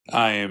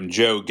I am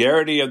Joe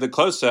Garrity of the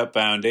Close-Up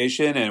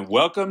Foundation, and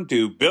welcome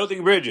to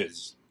Building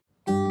Bridges.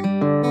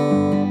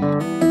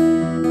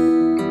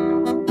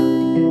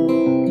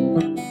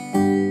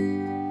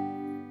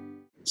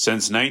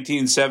 Since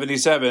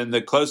 1977,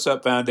 the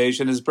Close-Up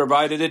Foundation has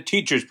provided a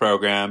teacher's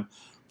program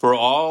for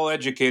all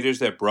educators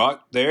that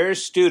brought their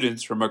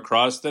students from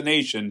across the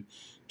nation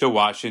to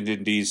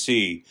Washington,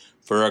 D.C.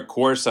 for a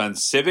course on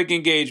civic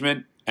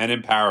engagement and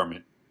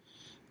empowerment.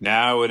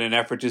 Now, in an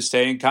effort to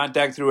stay in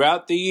contact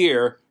throughout the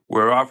year,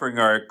 we're offering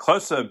our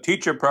Close-Up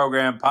Teacher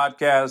Program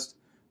podcast,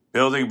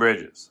 Building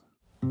Bridges.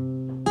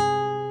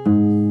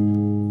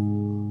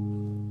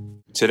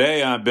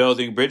 Today on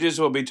Building Bridges,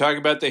 we'll be talking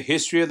about the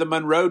history of the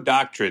Monroe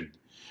Doctrine,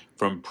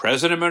 from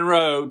President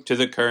Monroe to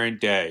the current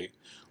day.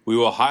 We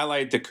will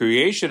highlight the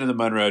creation of the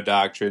Monroe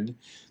Doctrine,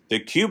 the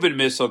Cuban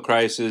Missile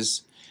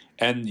Crisis,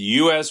 and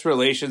U.S.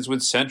 relations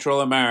with Central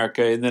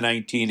America in the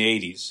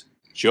 1980s.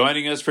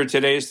 Joining us for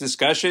today's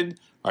discussion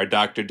are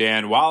Dr.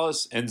 Dan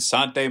Wallace and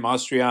Sante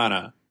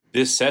Mastriana.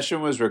 This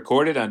session was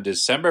recorded on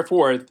December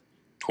 4th,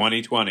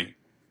 2020.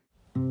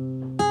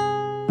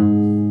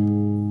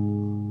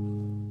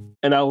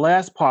 In our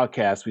last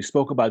podcast, we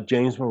spoke about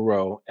James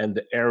Monroe and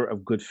the era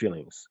of good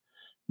feelings.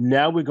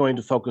 Now we're going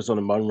to focus on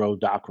the Monroe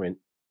Doctrine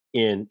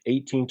in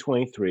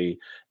 1823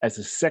 as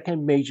the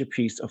second major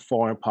piece of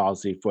foreign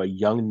policy for a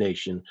young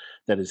nation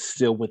that is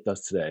still with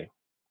us today.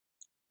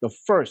 The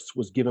first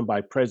was given by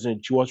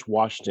President George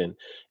Washington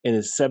in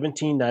his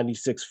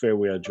 1796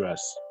 farewell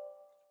address.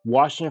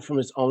 Washington, from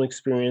his own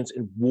experience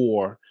in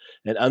war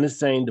and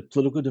understanding the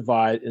political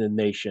divide in the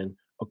nation,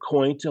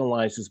 according to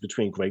alliances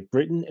between Great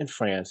Britain and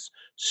France,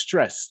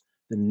 stressed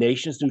the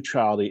nation's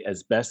neutrality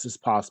as best as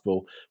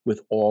possible with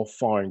all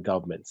foreign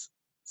governments,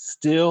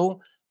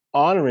 still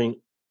honoring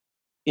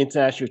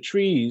international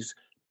treaties,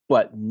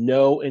 but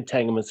no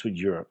entanglements with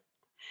Europe.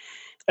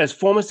 As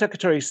former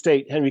Secretary of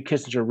State Henry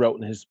Kissinger wrote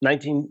in his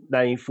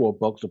 1994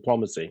 book,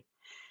 Diplomacy,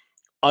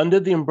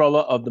 under the umbrella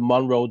of the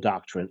Monroe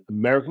Doctrine,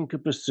 America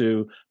could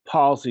pursue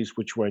policies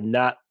which were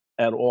not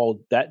at all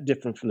that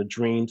different from the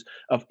dreams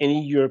of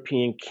any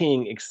European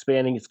king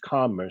expanding its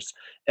commerce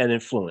and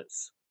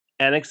influence,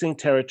 annexing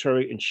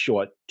territory, in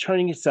short,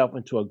 turning itself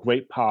into a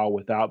great power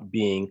without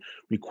being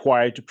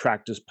required to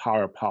practice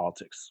power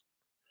politics.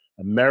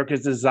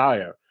 America's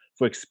desire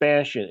for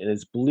expansion and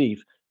its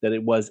belief that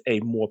it was a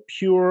more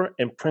pure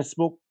and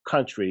principled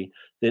country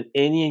than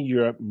any in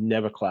Europe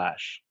never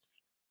clashed.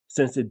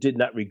 Since it did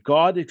not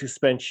regard its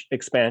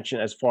expansion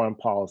as foreign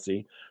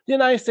policy, the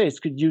United States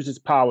could use its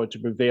power to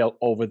prevail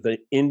over the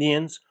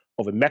Indians,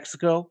 over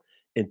Mexico,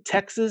 in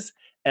Texas,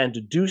 and to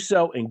do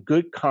so in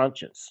good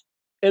conscience.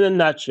 In a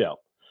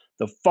nutshell,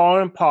 the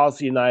foreign policy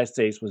of the United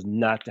States was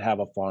not to have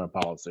a foreign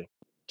policy.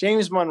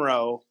 James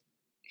Monroe,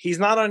 he's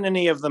not on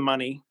any of the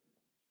money.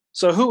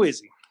 So who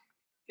is he?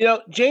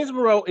 James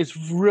Monroe is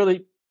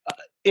really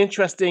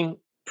interesting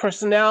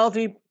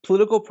personality,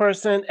 political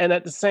person, and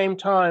at the same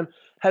time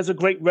has a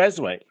great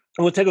resume. And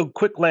we'll take a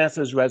quick glance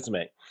at his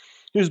resume.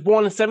 He was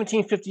born in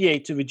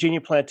 1758 to Virginia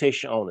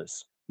plantation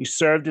owners. He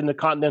served in the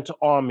Continental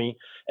Army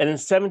and in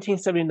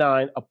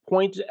 1779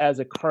 appointed as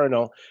a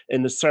colonel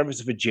in the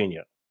service of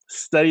Virginia.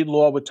 Studied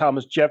law with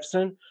Thomas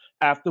Jefferson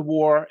after the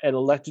war and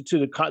elected to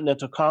the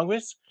Continental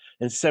Congress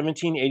in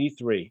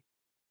 1783.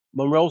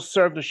 Monroe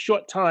served a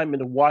short time in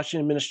the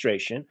Washington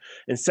administration.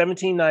 In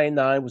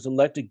 1799 was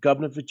elected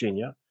governor of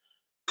Virginia.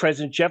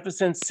 President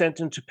Jefferson sent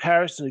him to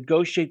Paris to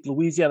negotiate the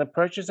Louisiana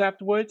Purchase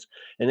afterwards.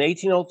 In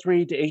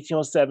 1803 to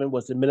 1807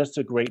 was the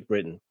minister of Great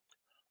Britain.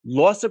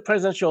 Lost the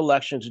presidential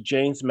election to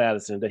James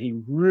Madison that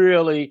he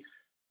really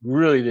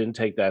didn't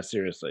take that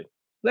seriously.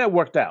 That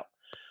worked out.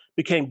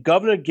 Became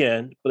governor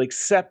again, but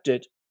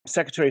accepted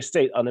Secretary of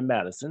State under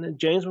Madison, and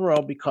James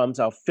Monroe becomes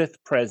our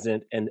fifth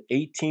president in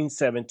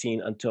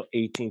 1817 until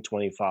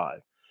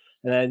 1825.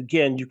 And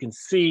again, you can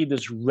see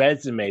this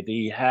resume that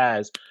he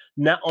has,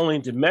 not only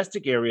in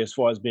domestic area as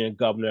far as being a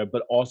governor,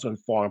 but also in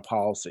foreign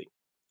policy.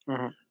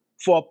 Mm-hmm.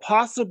 For a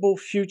possible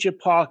future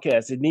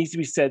podcast, it needs to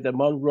be said that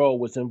Monroe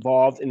was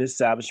involved in the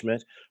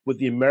establishment with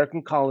the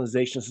American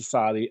Colonization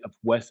Society of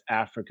West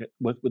Africa,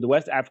 with the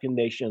West African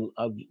nation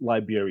of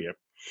Liberia.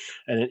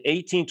 And in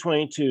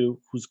 1822,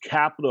 whose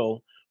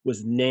capital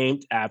was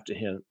named after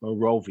him,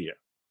 Monrovia.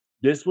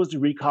 This was the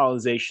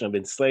recolonization of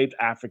enslaved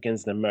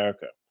Africans in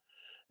America.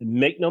 And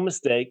make no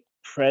mistake,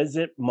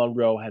 President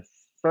Monroe had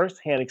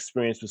firsthand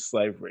experience with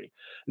slavery.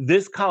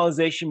 This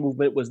colonization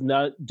movement was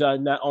not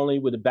done not only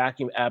with the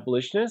backing of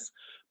abolitionists,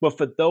 but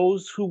for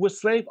those who were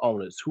slave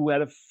owners, who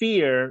had a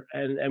fear,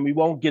 and we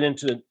won't get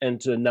into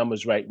the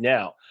numbers right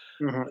now.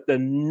 Mm-hmm. The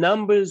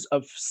numbers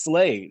of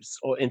slaves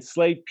or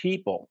enslaved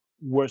people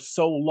were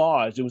so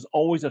large, there was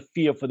always a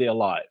fear for their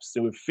lives.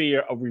 There was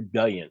fear of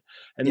rebellion.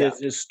 And there's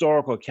a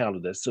historical account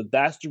of this. So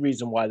that's the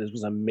reason why this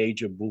was a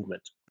major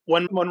movement.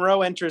 When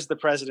Monroe enters the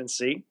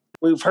presidency,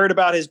 we've heard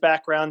about his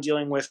background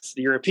dealing with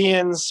the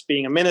Europeans,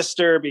 being a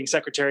minister, being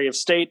Secretary of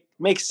State.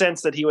 Makes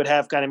sense that he would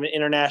have kind of an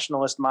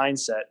internationalist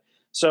mindset.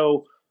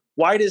 So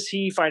why does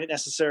he find it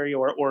necessary,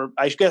 or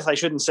I guess I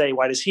shouldn't say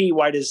why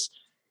does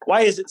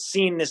why is it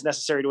seen as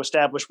necessary to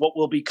establish what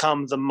will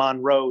become the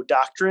Monroe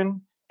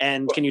Doctrine?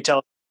 And can you tell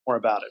us more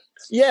about it?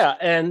 Yeah,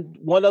 and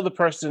one other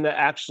person that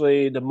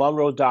actually, the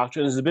Monroe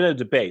Doctrine, there's been a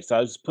debate, so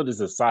I'll just put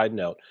as a side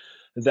note,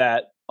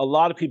 that a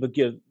lot of people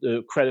give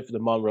the credit for the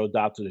Monroe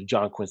Doctrine to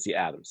John Quincy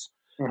Adams.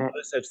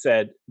 Others have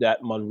said that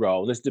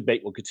Monroe, this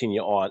debate will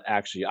continue on,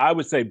 actually. I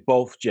would say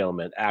both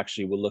gentlemen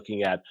actually were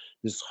looking at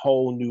this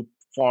whole new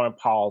foreign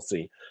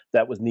policy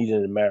that was needed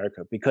in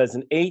America, because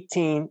in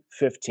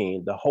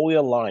 1815, the Holy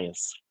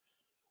Alliance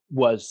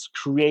was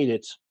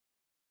created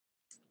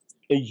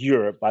in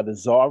Europe by the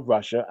Tsar of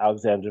Russia,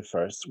 Alexander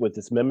I, with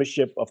its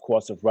membership, of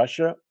course, of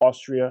Russia,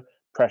 Austria,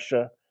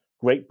 Prussia,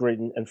 Great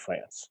Britain, and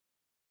France.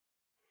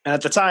 And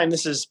at the time,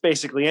 this is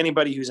basically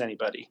anybody who's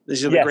anybody.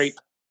 These are the Yes. great.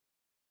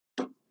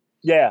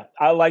 Yeah,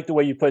 I like the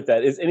way you put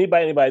that. Is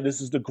anybody? This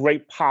is the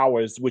great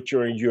powers which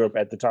are in Europe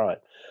at the time.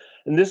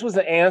 And this was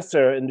the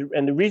answer,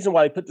 and the reason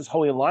why they put this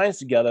Holy Alliance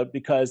together,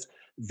 because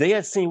they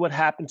had seen what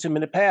happened to them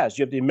in the past.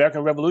 You have the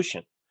American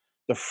Revolution,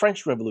 the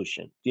French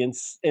Revolution, the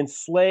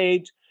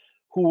enslaved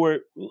who were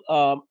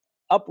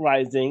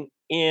uprising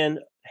in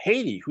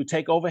Haiti, who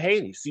take over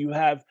Haiti. So you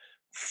have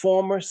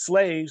former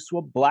slaves who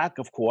are black,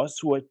 of course,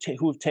 who have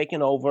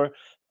taken over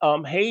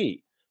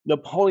Haiti.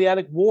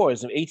 Napoleonic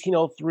Wars of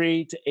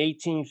 1803 to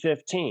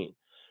 1815.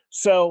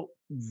 So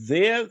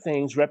their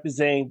things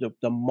representing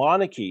the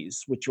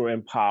monarchies which were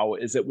in power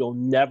is that we'll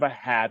never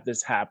have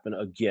this happen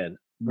again.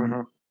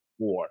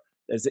 War.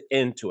 There's an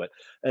end to it.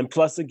 And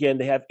plus, again,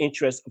 they have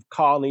interests of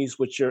colonies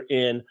which are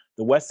in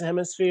the Western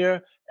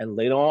Hemisphere and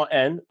later on,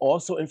 and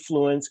also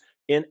influence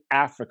in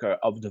Africa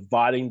of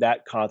dividing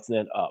that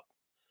continent up.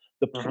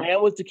 The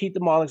plan was to keep the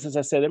monarchs, as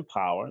I said, in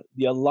power.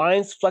 The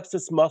alliance flexed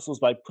its muscles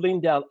by putting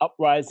down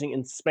uprising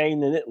in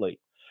Spain and Italy.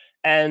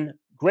 And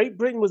Great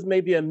Britain was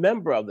maybe a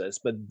member of this,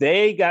 but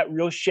they got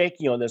real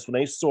shaky on this when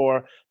they saw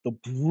the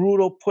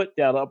brutal put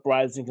down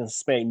uprisings in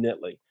Spain and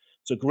Italy.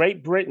 So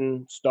Great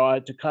Britain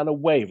started to kind of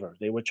waver.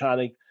 They were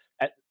trying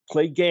to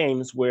play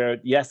games where,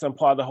 yes, I'm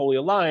part of the Holy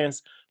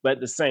Alliance, but at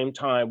the same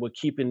time, we're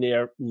keeping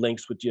their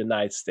links with the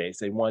United States.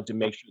 They wanted to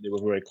make sure they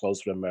were very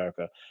close with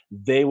America.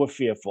 They were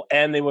fearful.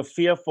 And they were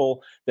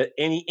fearful that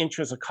any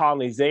interest of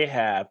colonies they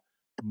have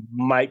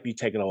might be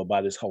taken over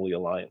by this Holy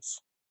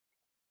Alliance.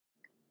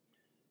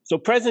 So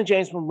President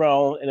James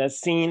Monroe, and as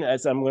seen,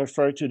 as I'm going to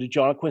refer to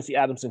John Quincy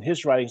Adams in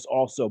his writings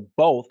also,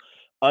 both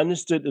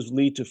understood this would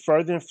lead to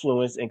further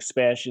influence and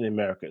expansion in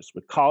Americas.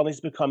 With colonies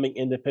becoming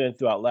independent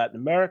throughout Latin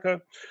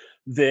America,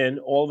 then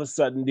all of a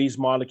sudden these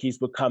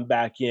monarchies would come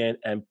back in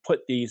and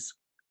put these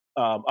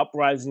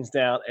uprisings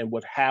down and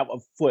would have a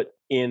foot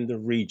in the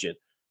region.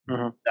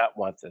 Not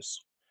want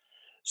this.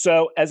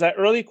 So as I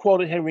earlier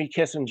quoted Henry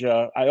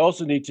Kissinger, I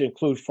also need to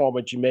include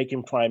former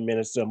Jamaican Prime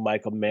Minister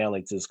Michael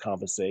Manley to this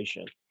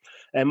conversation.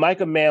 And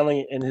Michael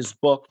Manley, in his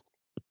book,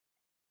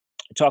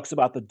 talks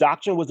about the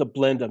doctrine was a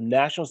blend of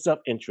national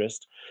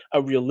self-interest,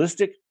 a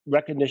realistic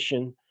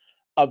recognition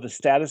of the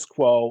status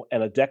quo,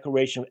 and a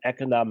declaration of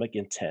economic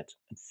intent.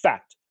 In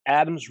fact,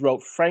 Adams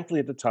wrote frankly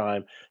at the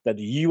time that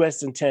the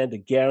U.S. intended to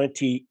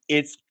guarantee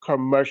its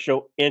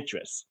commercial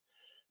interests,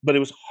 but it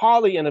was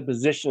hardly in a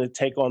position to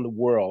take on the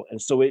world, and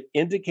so it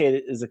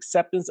indicated its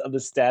acceptance of the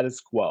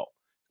status quo.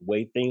 The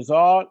way things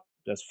are,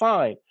 that's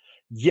fine.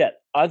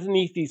 Yet,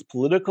 underneath these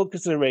political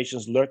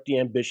considerations lurked the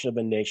ambition of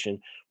a nation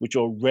which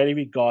already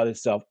regarded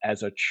itself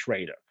as a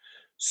traitor.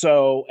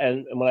 So,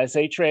 and when I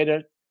say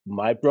traitor,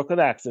 my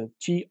Brooklyn accent,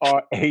 Trader.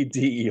 I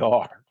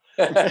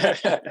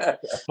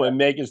want to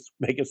make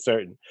it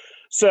certain.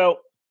 So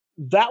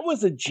that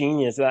was a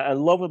genius. And I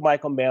love what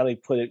Michael Manley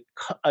put it.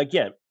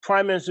 Again,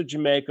 Prime Minister of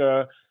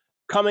Jamaica,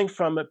 coming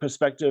from a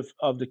perspective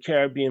of the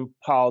Caribbean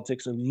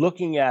politics and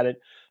looking at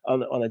it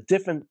on a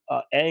different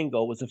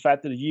angle, was the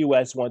fact that the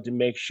U.S. wanted to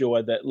make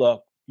sure that,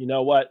 look, you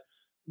know what?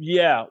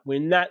 Yeah, we're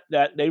not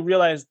that, they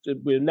realized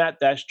that we're not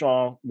that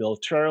strong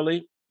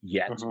militarily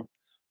yet.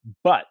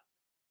 But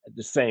at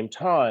the same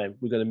time,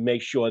 we're going to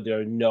make sure there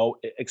are no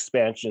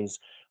expansions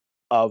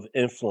of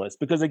influence.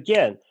 Because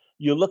again,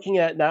 you're looking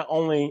at not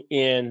only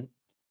in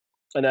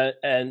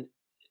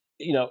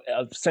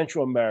of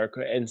Central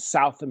America and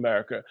South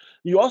America,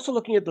 you're also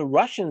looking at the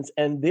Russians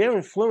and their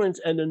influence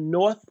in the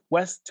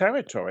Northwest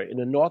Territory,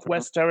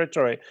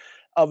 territory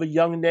of a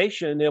young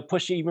nation, and they'll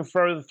push it even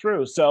further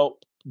through. So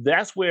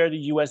that's where the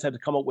U.S. had to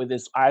come up with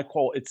this, I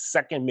call its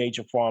second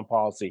major foreign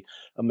policy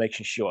of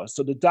making sure.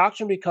 So the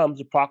doctrine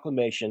becomes a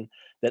proclamation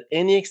that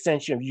any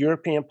extension of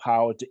European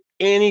power to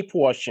any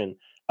portion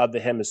of the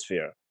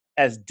hemisphere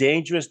as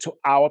dangerous to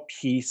our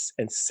peace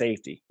and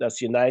safety. Thus,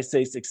 the United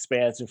States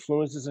expands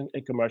influences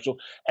in commercial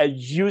and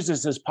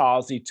uses this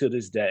policy to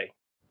this day.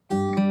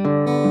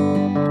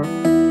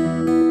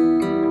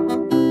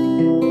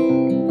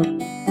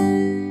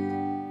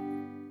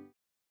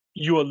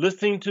 You are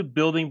listening to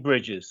Building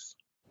Bridges.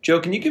 Joe,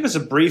 can you give us a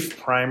brief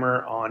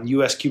primer on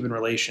U.S.-Cuban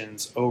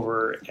relations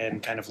over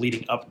and kind of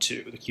leading up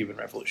to the Cuban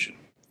Revolution?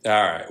 All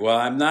right. Well,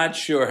 I'm not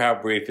sure how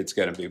brief it's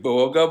going to be, but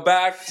we'll go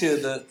back to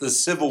the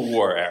Civil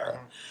War era,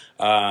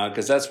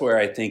 because that's where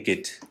I think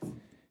it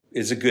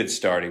is a good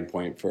starting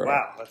point for,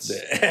 that's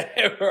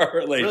for our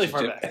relationship. really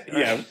far back. Right?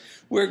 Yeah,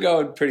 we're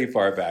going pretty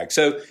far back.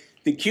 So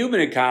the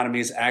Cuban economy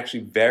is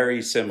actually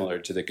very similar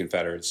to the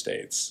Confederate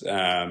States.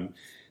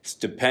 It's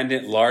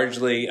dependent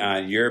largely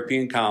on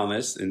European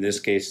colonists, in this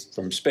case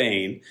from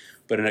Spain,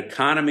 but an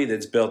economy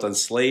that's built on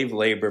slave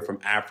labor from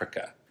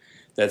Africa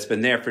that's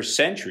been there for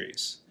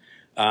centuries.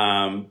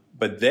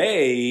 But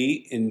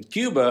they, in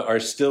Cuba, are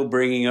still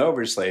bringing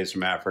over slaves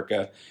from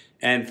Africa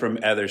and from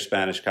other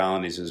Spanish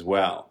colonies as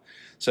well.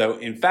 So,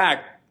 in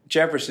fact,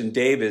 Jefferson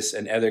Davis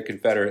and other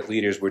Confederate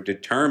leaders were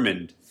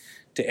determined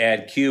to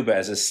add Cuba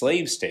as a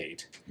slave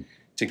state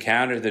to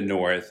counter the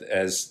North,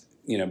 as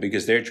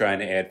because they're trying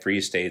to add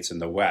free states in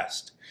the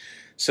West.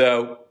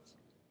 So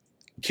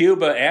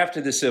Cuba,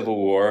 after the Civil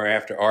War,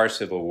 after our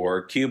Civil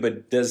War, Cuba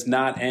does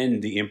not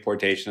end the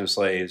importation of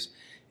slaves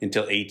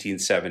until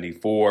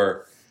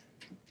 1874.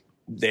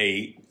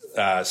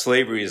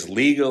 Slavery is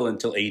legal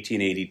until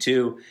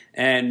 1882,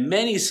 and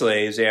many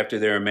slaves, after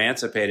they're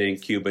emancipated in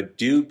Cuba,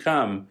 do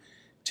come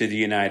to the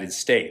United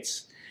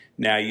States.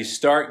 Now, you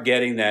start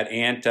getting that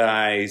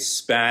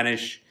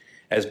anti-Spanish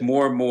as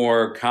more and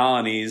more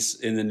colonies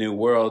in the New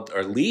World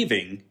are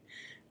leaving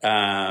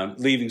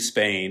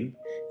Spain,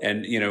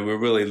 and we're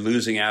really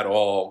losing out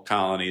all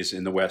colonies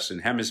in the Western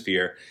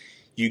Hemisphere.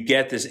 You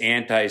get this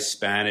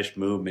anti-Spanish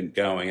movement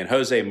going, and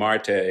Jose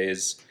Marta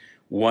is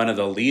one of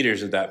the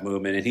leaders of that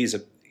movement, and he's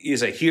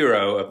a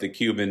hero of the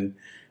Cuban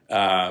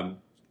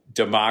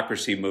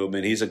democracy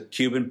movement. He's a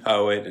Cuban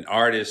poet, an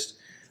artist,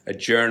 a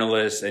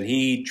journalist, and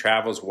he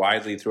travels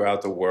widely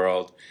throughout the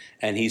world,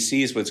 and he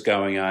sees what's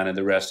going on in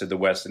the rest of the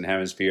Western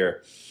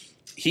Hemisphere.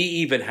 He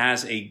even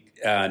has a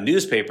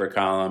newspaper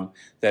column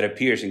that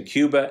appears in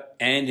Cuba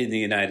and in the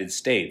United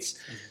States.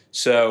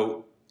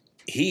 So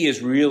he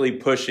is really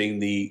pushing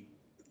the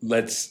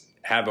let's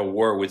have a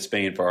war with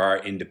Spain for our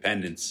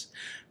independence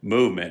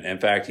movement. In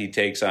fact, he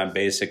takes on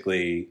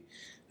basically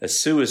a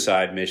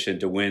suicide mission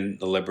to win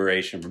the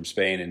liberation from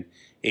Spain in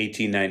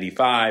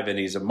 1895, and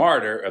he's a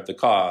martyr of the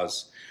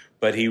cause.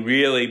 But he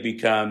really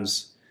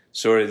becomes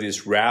sort of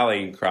this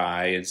rallying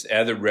cry as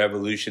other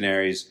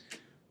revolutionaries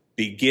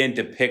begin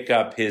to pick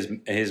up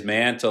his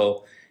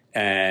mantle,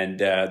 and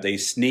they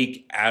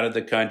sneak out of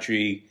the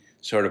country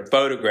sort of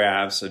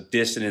photographs of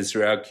dissidents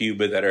throughout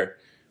Cuba that are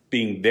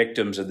being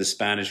victims of the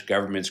Spanish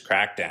government's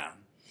crackdown.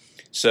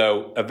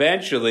 So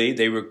eventually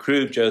they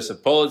recruit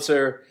Joseph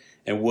Pulitzer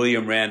and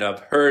William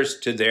Randolph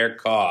Hearst to their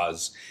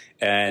cause,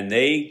 and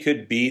they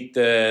could beat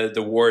the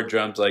war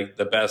drums like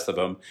the best of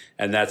them,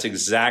 and that's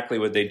exactly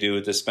what they do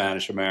with the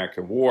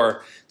Spanish-American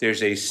War.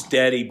 There's a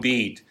steady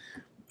beat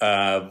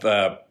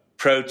of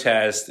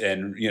protest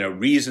and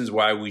reasons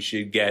why we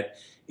should get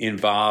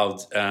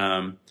involved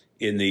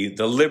in the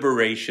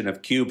liberation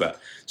of Cuba.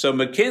 So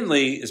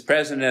McKinley is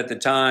president at the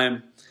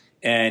time,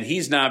 and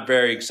he's not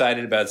very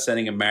excited about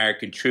sending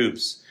American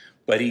troops,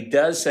 but he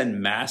does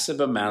send massive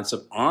amounts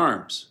of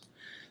arms.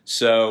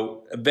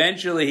 So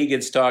eventually he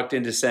gets talked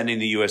into sending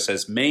the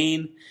USS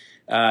Maine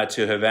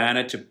to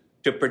Havana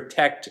to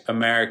protect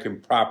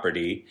American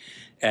property.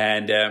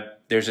 And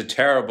there's a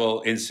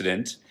terrible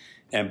incident,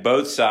 and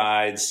both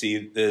sides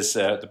see this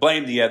to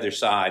blame the other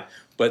side.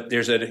 But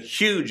there's a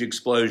huge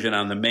explosion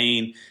on the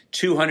Maine.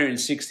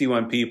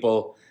 261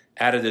 people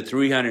out of the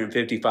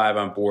 355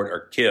 on board are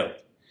killed.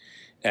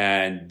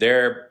 And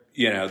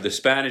the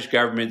Spanish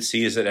government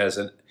sees it as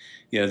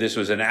this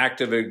was an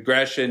act of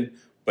aggression,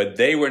 but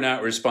they were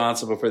not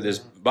responsible for this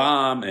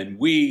bomb. And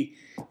we,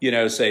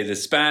 say the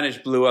Spanish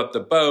blew up the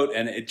boat,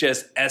 and it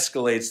just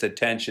escalates the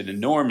tension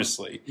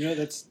enormously.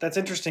 That's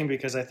interesting,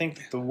 because I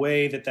think the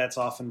way that's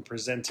often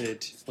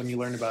presented when you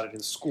learn about it in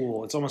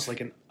school, it's almost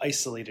like an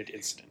isolated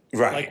incident.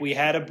 Right. Like we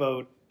had a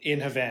boat in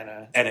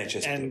Havana,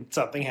 and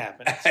something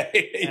happened.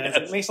 Yes.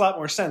 It makes a lot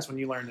more sense when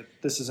you learn that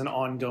this is an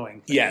ongoing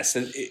thing. Yes,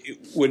 and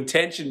when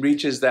tension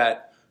reaches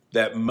that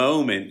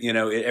moment,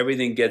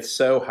 everything gets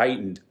so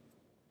heightened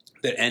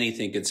that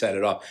anything can set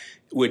it off,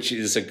 which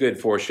is a good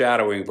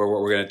foreshadowing for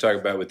what we're going to talk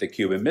about with the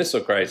Cuban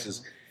Missile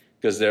Crisis,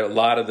 because there are a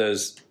lot of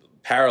those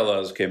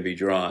parallels can be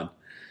drawn.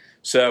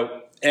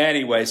 So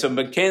anyway, so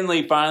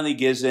McKinley finally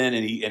gives in,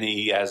 and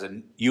he has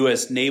a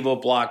U.S. naval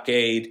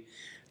blockade.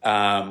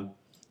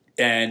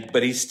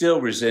 But he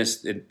still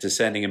resists to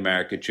sending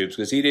American troops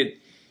because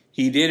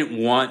he didn't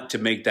want to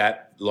make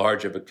that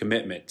large of a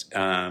commitment.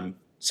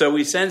 So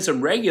he sends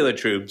some regular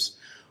troops,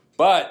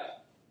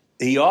 but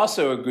he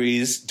also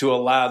agrees to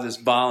allow this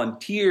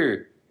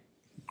volunteer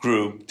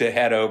group to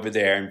head over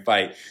there and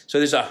fight. So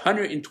there's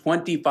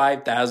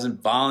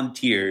 125,000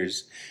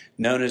 volunteers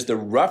known as the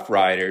Rough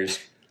Riders,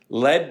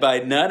 led by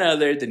none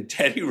other than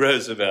Teddy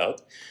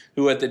Roosevelt,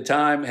 who at the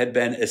time had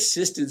been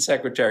Assistant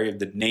Secretary of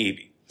the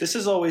Navy. This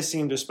has always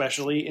seemed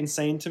especially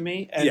insane to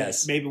me, and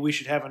yes. Maybe we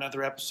should have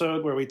another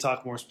episode where we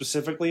talk more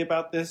specifically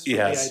about this.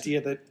 Yes. The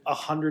idea that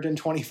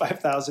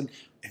 125,000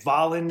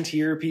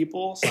 volunteer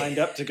people signed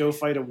up to go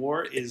fight a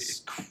war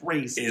is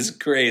crazy. Is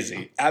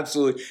crazy.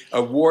 Absolutely.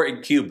 A war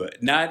in Cuba,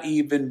 not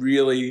even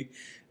really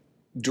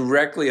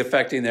directly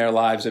affecting their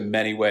lives in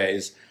many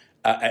ways,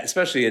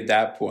 especially at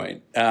that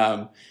point.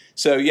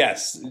 So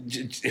yes,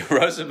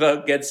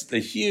 Roosevelt gets the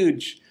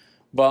huge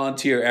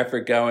volunteer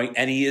effort going,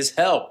 and he is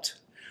helped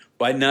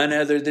by none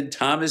other than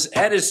Thomas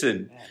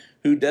Edison,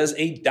 who does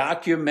a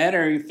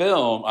documentary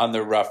film on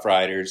the Rough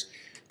Riders,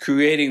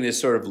 creating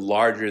this sort of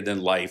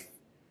larger-than-life,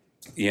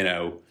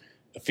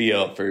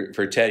 feel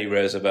for Teddy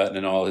Roosevelt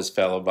and all his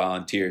fellow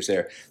volunteers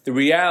there. The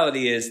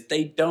reality is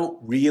they don't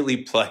really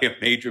play a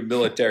major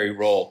military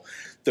role.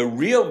 The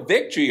real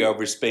victory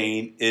over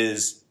Spain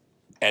is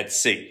at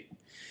sea.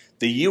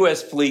 The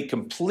U.S. fleet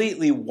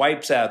completely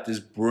wipes out this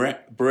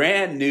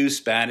brand new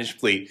Spanish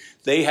fleet.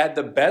 They had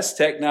the best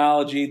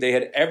technology. They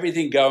had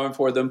everything going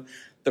for them.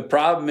 The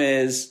problem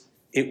is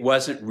it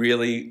wasn't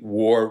really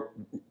war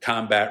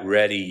combat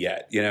ready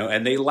yet,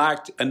 and they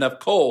lacked enough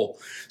coal.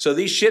 So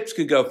these ships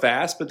could go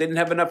fast, but they didn't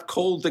have enough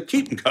coal to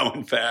keep them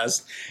going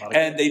fast.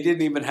 And they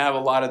didn't even have a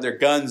lot of their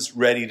guns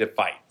ready to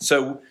fight.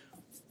 So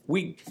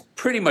we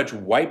pretty much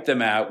wiped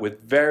them out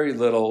with very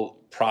little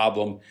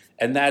problem.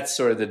 And that's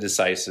sort of the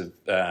decisive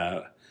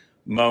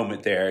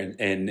moment there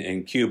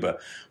in Cuba.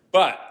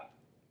 But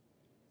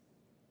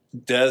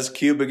does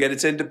Cuba get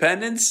its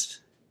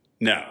independence?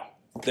 No.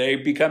 They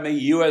become a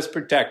U.S.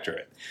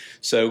 protectorate.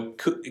 So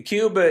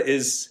Cuba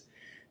is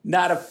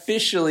not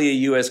officially a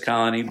U.S.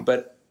 colony,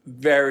 but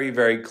very,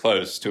 very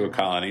close to a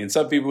colony. And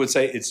some people would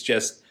say it's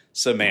just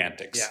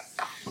semantics.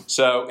 Yeah.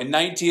 So in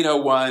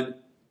 1901,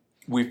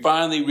 we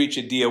finally reach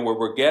a deal where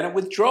we're going to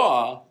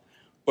withdraw,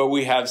 but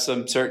we have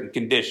some certain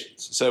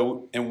conditions.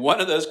 So, and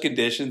one of those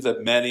conditions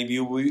that many of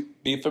you will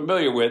be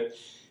familiar with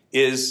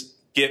is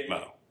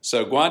Gitmo.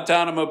 So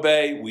Guantanamo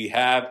Bay, we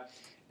have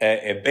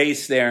a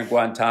base there in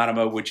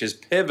Guantanamo, which is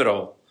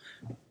pivotal.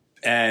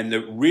 And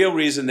the real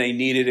reason they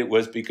needed it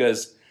was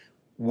because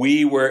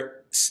we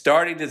were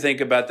starting to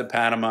think about the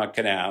Panama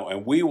Canal,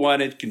 and we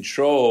wanted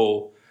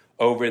control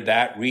over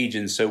that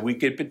region so we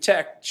could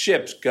protect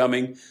ships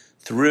coming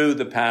through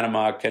the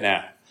Panama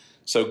Canal.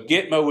 So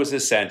Gitmo was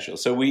essential.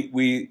 So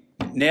we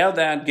nailed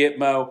down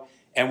Gitmo,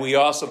 and we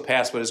also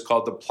passed what is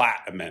called the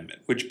Platt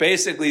Amendment, which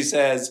basically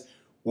says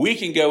we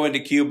can go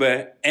into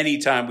Cuba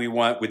anytime we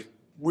want with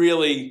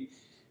really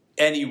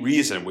any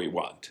reason we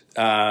want.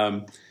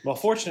 Well,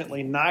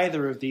 fortunately,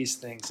 neither of these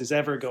things is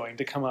ever going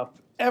to come up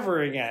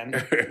ever again.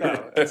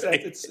 No,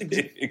 it's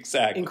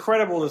exactly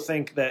incredible to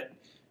think that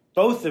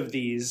both of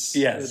these,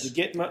 yes, the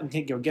Gitmo,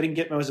 getting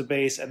Gitmo as a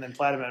base and then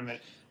Platt Amendment,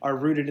 are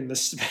rooted in the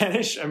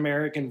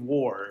Spanish-American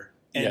War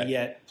and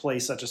yet play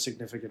such a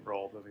significant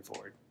role moving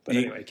forward. But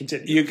anyway,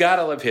 continue. You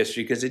gotta love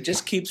history because it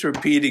just keeps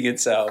repeating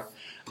itself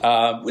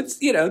with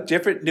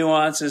different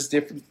nuances,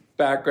 different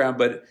background,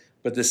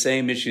 but the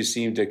same issues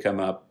seem to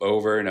come up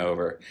over and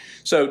over.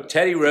 So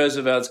Teddy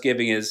Roosevelt's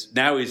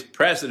now he's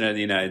president of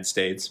the United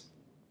States,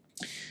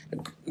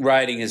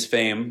 riding his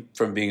fame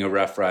from being a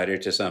Rough Rider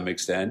to some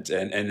extent,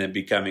 and then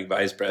becoming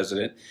vice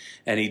president,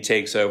 and he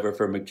takes over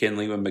for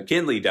McKinley when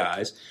McKinley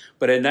dies.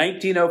 But in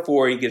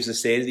 1904, he gives a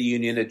State of the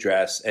Union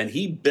address, and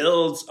he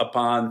builds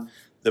upon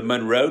the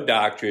Monroe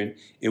Doctrine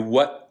in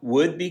what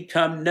would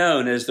become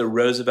known as the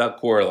Roosevelt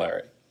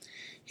Corollary.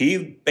 He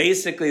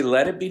basically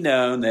let it be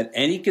known that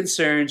any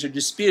concerns or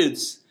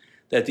disputes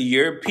that the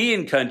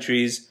European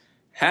countries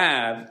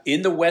have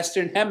in the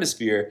Western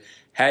Hemisphere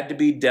had to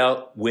be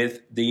dealt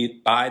with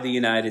by the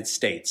United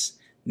States,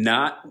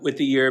 not with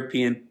the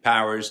European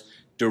powers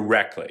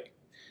directly.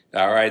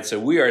 All right, so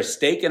we are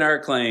staking our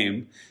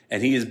claim,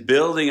 and he is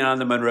building on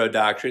the Monroe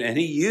Doctrine, and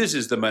he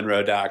uses the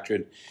Monroe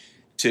Doctrine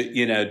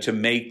to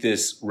make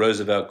this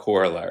Roosevelt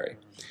Corollary.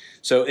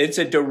 So it's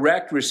a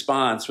direct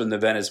response from the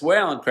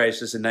Venezuelan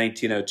crisis in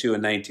 1902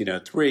 and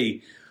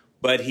 1903,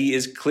 but he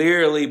is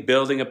clearly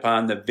building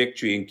upon the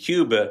victory in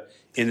Cuba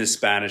in the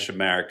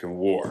Spanish-American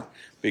War,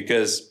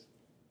 because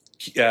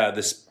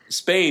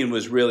Spain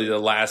was really the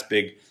last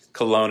big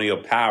colonial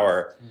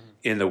power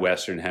in the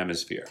Western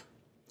Hemisphere.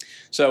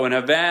 So in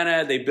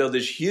Havana, they build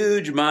this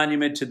huge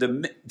monument to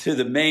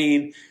the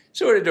Maine,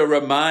 sort of to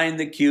remind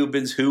the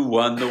Cubans who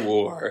won the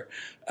war.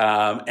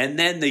 And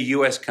then the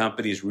U.S.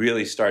 companies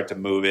really start to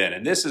move in.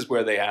 And this is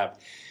where they have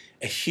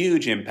a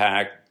huge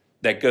impact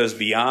that goes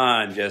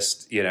beyond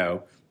just,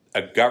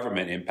 a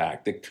government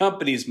impact. The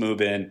companies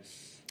move in,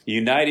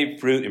 United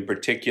Fruit in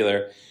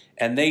particular,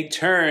 and they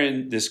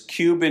turn this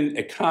Cuban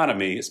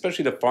economy,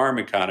 especially the farm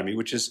economy,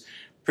 which is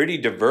pretty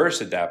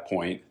diverse at that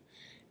point,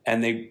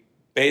 and they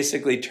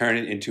basically turn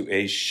it into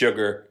a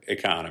sugar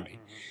economy.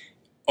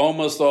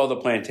 Almost all the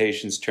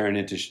plantations turn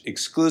into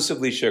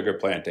exclusively sugar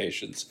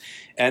plantations.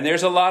 And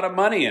there's a lot of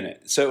money in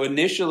it. So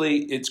initially,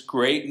 it's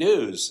great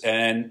news.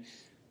 And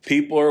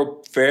people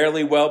are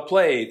fairly well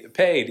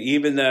paid.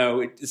 Even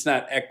though it's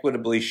not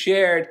equitably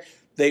shared,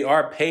 they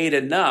are paid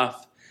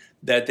enough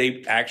that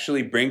they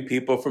actually bring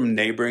people from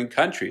neighboring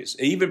countries.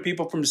 Even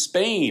people from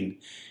Spain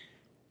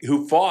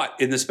who fought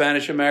in the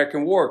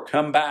Spanish-American War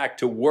come back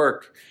to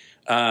work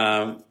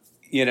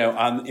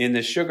in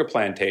the sugar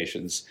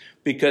plantations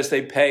because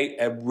they pay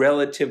a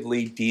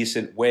relatively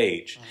decent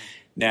wage.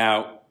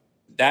 Now,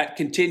 that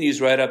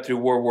continues right up through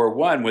World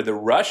War I, where the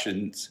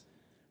Russians,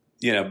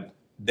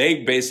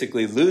 they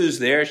basically lose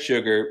their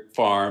sugar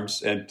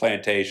farms and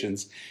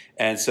plantations,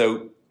 And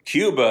so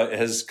Cuba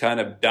has kind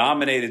of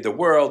dominated the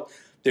world.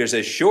 There's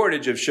a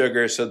shortage of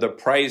sugar, so the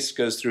price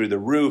goes through the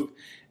roof,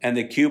 and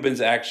the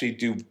Cubans actually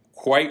do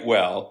quite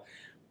well,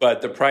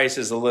 but the price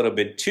is a little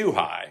bit too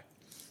high,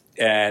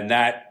 and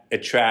that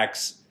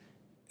attracts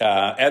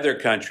other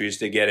countries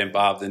to get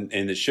involved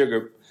in the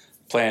sugar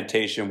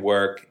plantation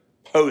work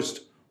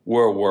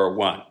post-World War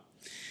I.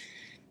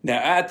 Now,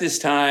 at this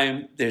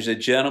time, there's a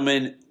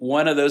gentleman,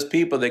 one of those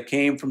people that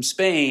came from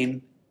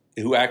Spain,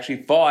 who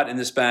actually fought in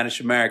the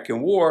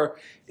Spanish-American War,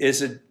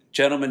 is a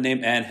gentleman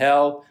named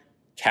Angel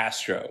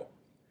Castro.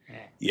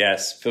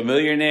 Yes,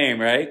 familiar name,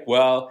 right?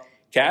 Well,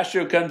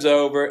 Castro comes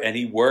over and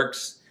he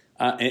works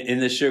in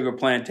the sugar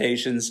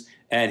plantations,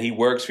 and he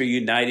works for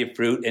United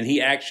Fruit, and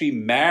he actually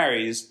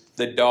marries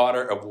the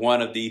daughter of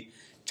one of the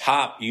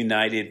top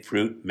United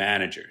Fruit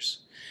managers.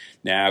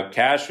 Now,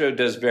 Castro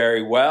does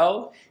very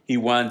well. He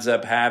winds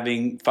up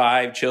having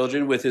 5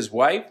 children with his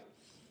wife.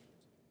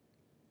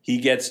 He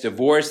gets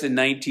divorced in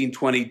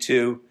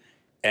 1922,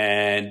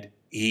 and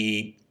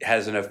he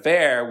has an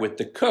affair with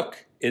the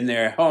cook in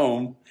their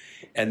home,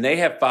 and they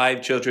have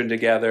 5 children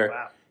together,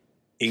 wow,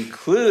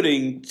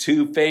 including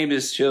 2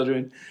 famous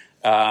children,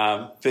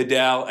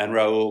 Fidel and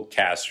Raul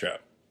Castro.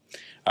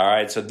 All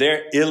right, so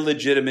they're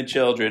illegitimate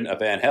children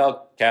of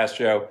Angel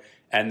Castro,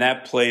 and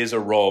that plays a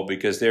role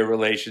because their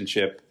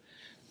relationship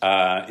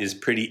is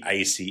pretty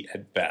icy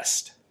at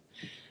best.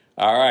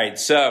 All right,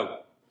 so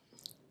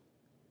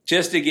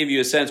just to give you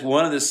a sense,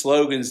 one of the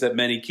slogans that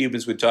many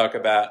Cubans would talk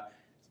about,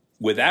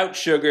 without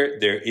sugar,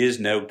 there is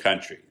no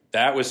country.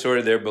 That was sort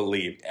of their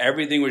belief.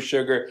 Everything was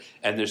sugar,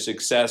 and their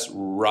success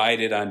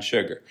rided on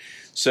sugar.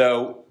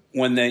 So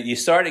when you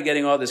started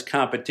getting all this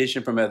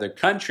competition from other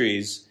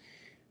countries,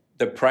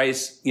 the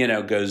price,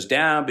 goes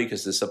down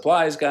because the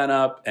supply's gone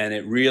up, and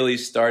it really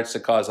starts to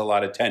cause a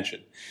lot of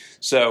tension.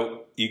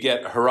 So you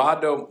get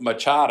Gerardo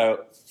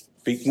Machado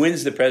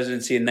wins the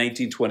presidency in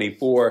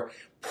 1924,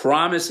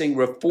 promising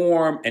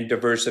reform and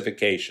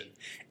diversification,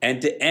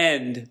 and to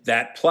end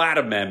that Platt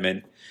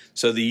Amendment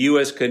so the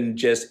U.S. couldn't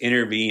just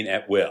intervene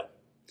at will.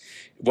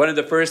 One of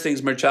the first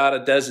things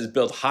Machado does is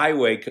build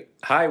highways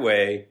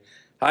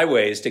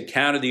to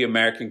counter the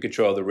American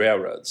control of the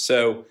railroads.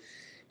 So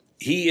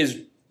he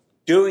is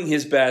doing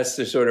his best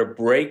to sort of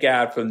break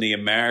out from the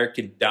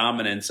American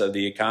dominance of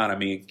the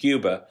economy in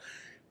Cuba,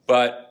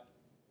 but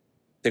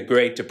the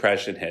Great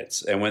Depression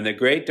hits. And when the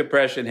Great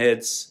Depression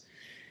hits,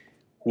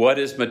 what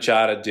does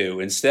Machado do?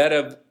 Instead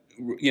of,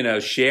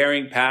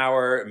 sharing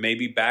power,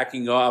 maybe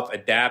backing off,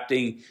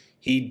 adapting,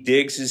 he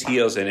digs his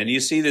heels in. And you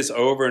see this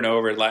over and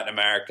over in Latin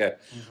America,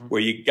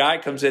 where a guy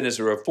comes in as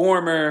a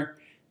reformer,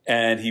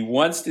 and he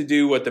wants to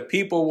do what the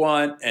people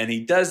want, and he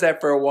does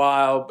that for a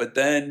while, but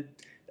then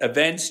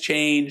events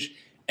change,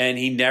 and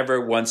he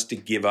never wants to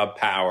give up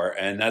power.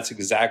 And that's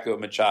exactly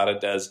what Machado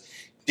does.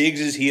 Digs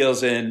his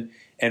heels in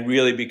and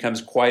really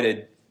becomes quite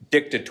a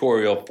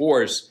dictatorial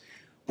force,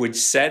 which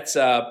sets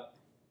up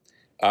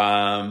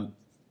the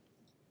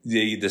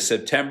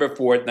September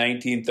 4th,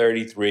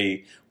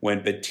 1933,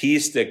 when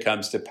Batista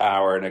comes to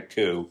power in a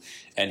coup.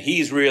 And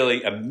he's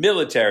really a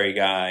military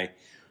guy,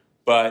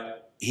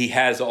 but he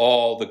has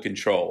all the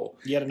control.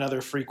 Yet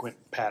another frequent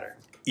pattern.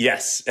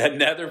 Yes,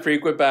 another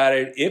frequent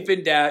pattern. If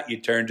in doubt, you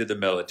turn to the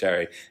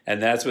military.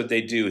 And that's what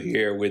they do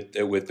here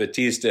with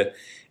Batista.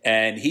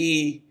 And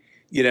he,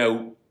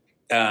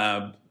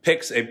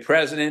 picks a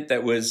president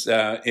that was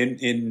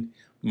in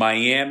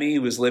Miami,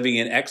 was living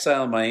in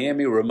exile in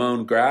Miami,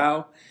 Ramon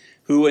Grau,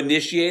 who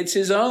initiates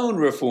his own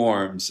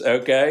reforms,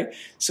 okay?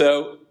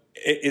 So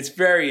it's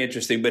very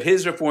interesting, but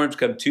his reforms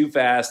come too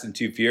fast and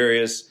too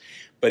furious.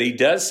 But he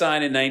does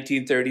sign in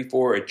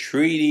 1934 a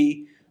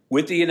treaty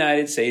with the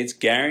United States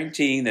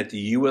guaranteeing that the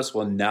U.S.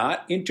 will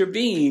not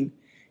intervene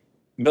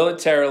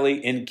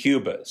militarily in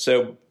Cuba.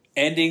 So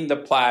ending the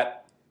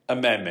Platt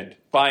Amendment,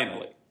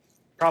 finally.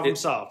 Problem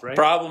solved, right?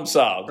 Problem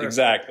solved, perfect.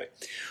 Exactly.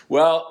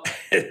 Well,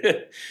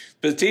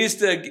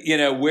 Batista,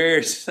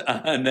 wears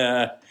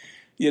on,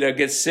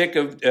 gets sick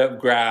of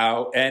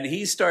Grau, and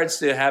he starts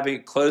to have a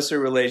closer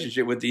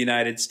relationship with the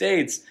United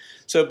States.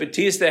 So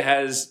Batista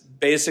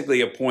basically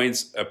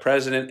appoints a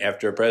president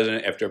after a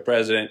president after a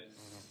president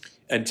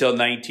until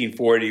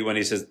 1940, when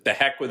he says, the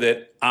heck with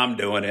it, I'm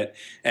doing it.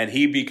 And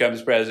he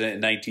becomes president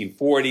in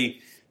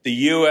 1940. The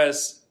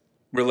U.S.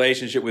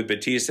 relationship with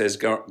Batista has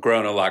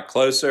grown a lot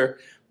closer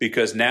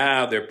because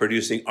now they're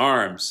producing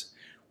arms.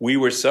 We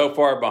were so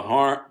far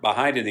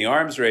behind in the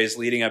arms race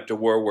leading up to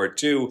World War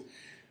II.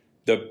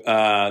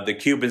 The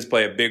Cubans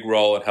play a big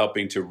role in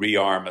helping to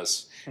rearm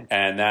us,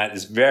 and that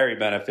is very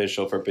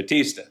beneficial for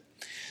Batista.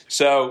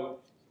 So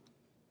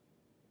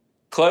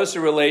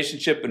closer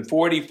relationship in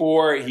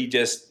 44. He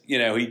just,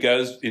 he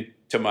goes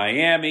to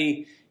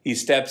Miami. He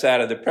steps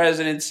out of the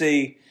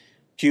presidency.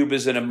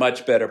 Cuba's in a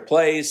much better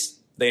place.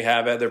 They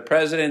have other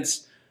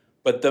presidents,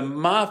 but the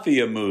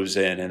mafia moves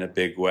in a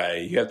big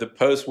way. You have the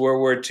post-World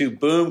War II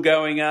boom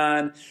going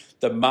on.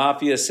 The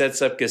mafia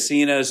sets up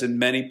casinos in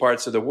many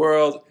parts of the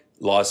world.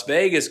 Las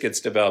Vegas gets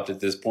developed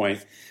at this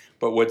point.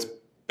 But what's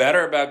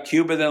better about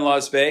Cuba than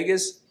Las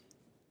Vegas?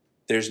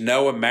 there's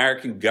no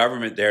American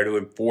government there to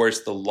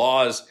enforce the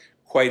laws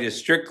quite as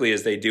strictly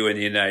as they do in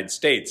the United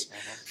States.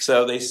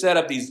 So they set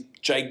up these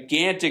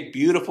gigantic,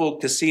 beautiful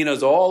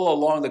casinos all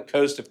along the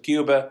coast of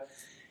Cuba,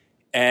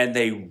 and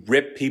they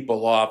rip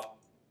people off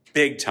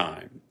big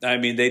time. I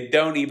mean, they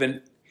don't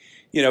even,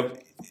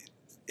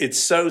 it's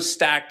so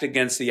stacked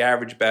against the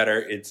average bettor,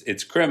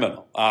 it's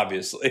criminal,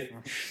 obviously.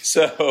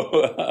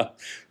 So,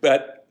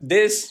 but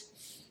this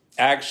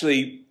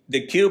actually,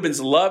 the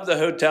Cubans love the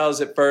hotels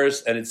at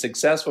first, and it's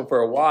successful for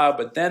a while,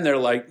 but then they're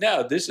like,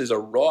 no, this is a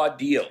raw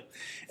deal.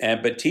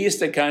 And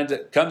Batista kind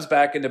of comes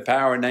back into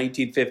power in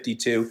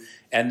 1952,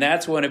 and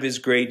that's one of his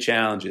great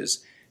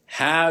challenges,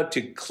 how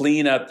to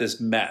clean up this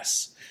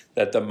mess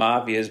that the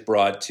mafia has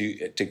brought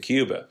to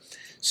Cuba.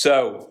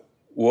 So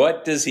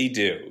what does he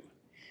do?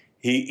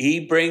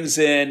 He brings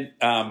in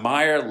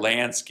Meyer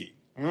Lansky.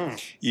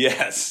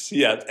 Yes.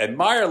 And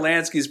Meyer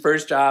Lansky's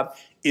first job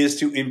is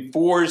to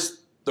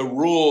enforce the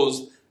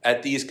rules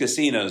at these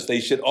casinos. They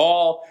should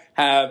all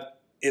have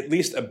at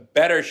least a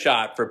better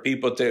shot for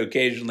people to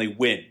occasionally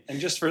win. And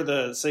just for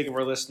the sake of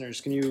our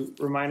listeners, can you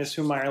remind us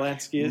who Meyer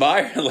Lansky is?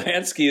 Meyer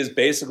Lansky is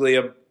basically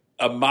a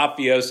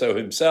mafioso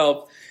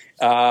himself.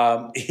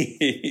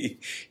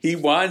 He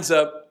winds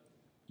up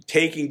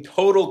taking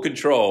total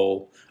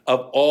control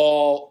of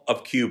all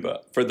of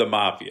Cuba for the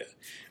mafia.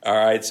 All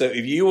right, so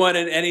if you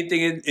wanted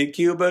anything in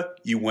Cuba,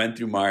 you went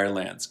through Meyer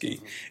Lansky.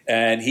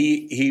 And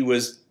he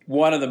was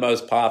one of the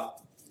most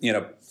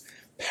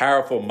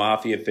powerful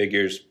mafia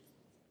figures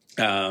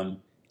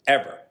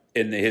ever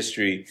in the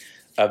history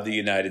of the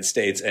United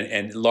States,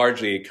 and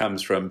largely it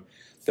comes from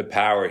the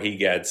power he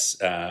gets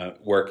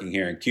working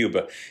here in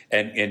Cuba.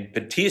 And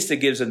Batista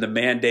gives him the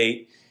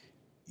mandate,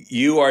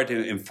 you are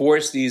to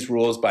enforce these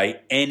rules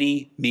by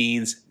any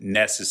means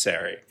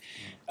necessary.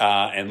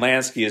 And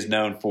Lansky is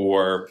known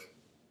for,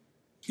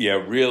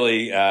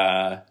 really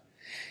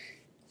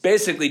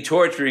basically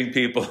torturing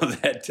people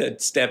that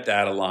stepped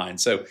out of line.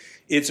 So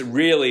it's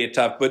really a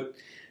tough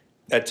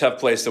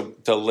place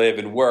to live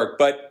and work.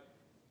 But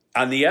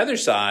on the other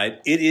side,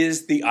 it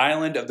is the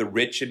island of the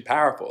rich and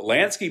powerful.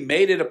 Lansky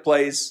made it a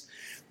place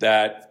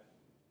that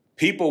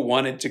people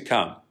wanted to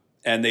come.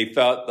 And they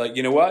felt like,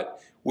 you know what?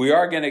 We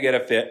are going to get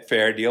a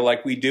fair deal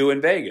like we do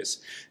in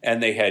Vegas.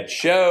 And they had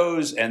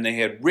shows, and they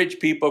had rich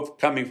people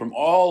coming from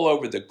all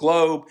over the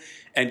globe.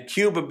 And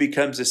Cuba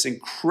becomes this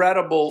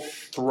incredible,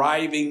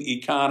 thriving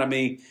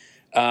economy,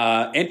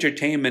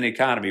 entertainment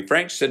economy.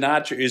 Frank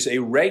Sinatra is a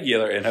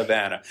regular in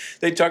Havana.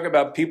 They talk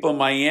about people in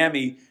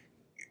Miami,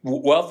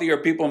 wealthier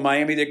people in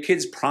Miami, their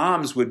kids'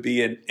 proms would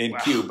be in wow.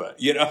 Cuba.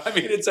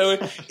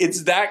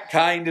 It's that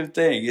kind of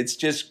thing. It's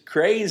just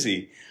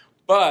crazy.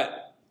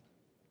 But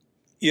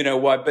you know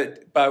what?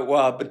 But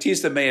while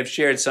Batista may have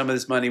shared some of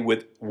this money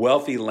with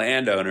wealthy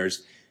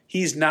landowners,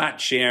 he's not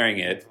sharing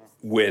it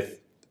with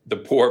the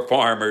poor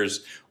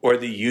farmers or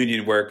the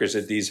union workers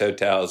at these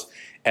hotels.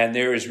 And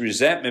there is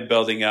resentment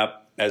building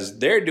up as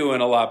they're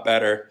doing a lot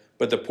better,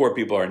 but the poor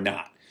people are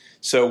not.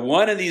 So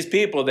one of these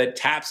people that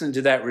taps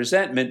into that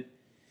resentment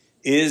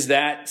is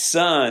that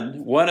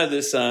son, one of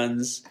the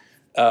sons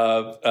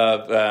of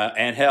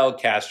Angel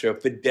Castro,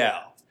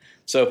 Fidel.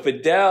 So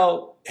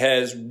Fidel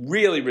has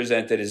really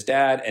resented his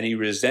dad, and he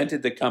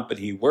resented the company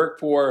he worked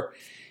for,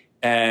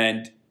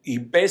 and he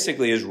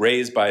basically is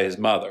raised by his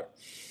mother.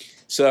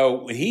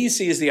 So when he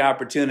sees the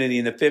opportunity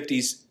in the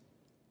 50s,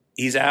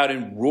 he's out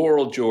in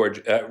rural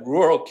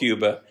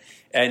Cuba,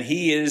 and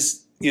he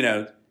is,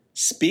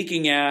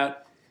 speaking out,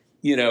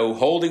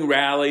 holding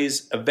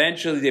rallies.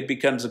 Eventually it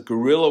becomes a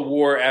guerrilla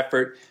war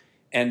effort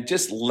and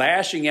just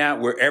lashing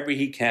out wherever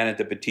he can at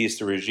the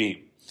Batista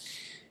regime.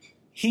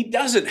 He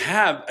doesn't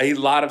have a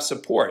lot of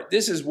support.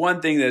 This is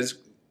one thing that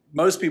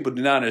most people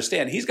do not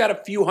understand. He's got a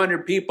few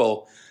hundred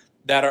people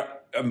that are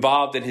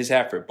involved in his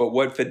effort. But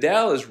what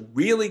Fidel is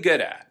really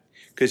good at,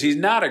 because he's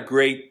not a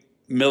great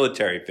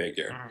military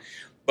figure,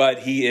 but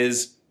he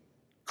is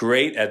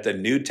great at the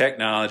new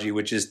technology,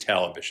 which is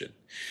television.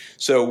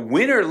 So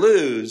win or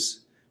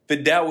lose,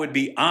 Fidel would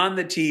be on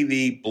the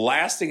TV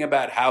blasting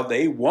about how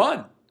they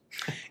won.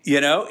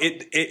 And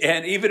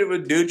even if it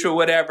was neutral,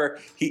 whatever,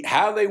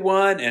 how they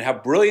won and how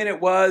brilliant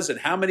it was and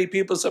how many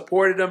people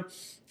supported him.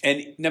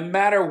 And no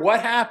matter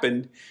what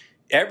happened,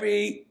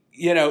 every,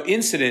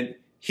 incident,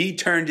 he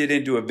turned it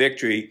into a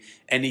victory,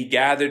 and he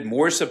gathered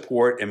more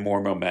support and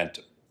more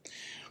momentum.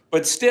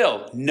 But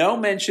still, no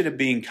mention of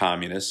being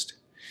communist.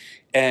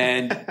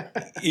 And,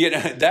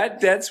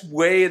 that's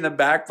way in the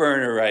back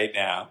burner right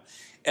now.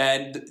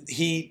 And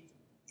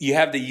you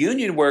have the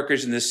union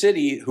workers in the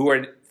city who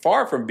are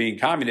far from being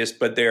communist,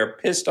 but they're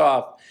pissed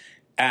off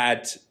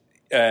at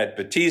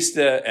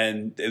Batista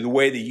and the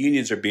way the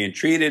unions are being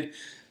treated.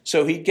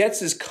 So he gets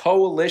this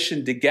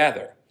coalition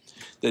together,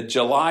 the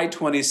July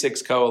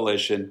 26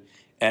 coalition,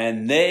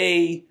 and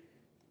they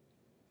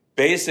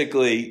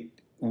basically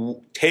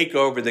take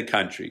over the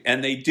country.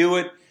 And they do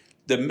it,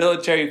 the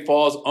military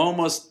falls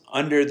almost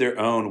under their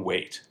own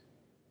weight.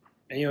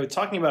 And,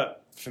 talking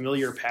about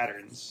familiar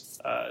patterns,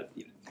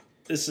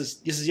 this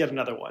is yet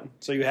another one.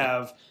 So you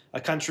have a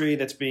country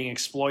that's being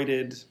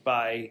exploited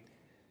by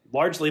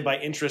largely by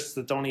interests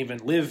that don't even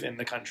live in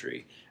the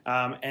country.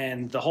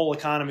 And the whole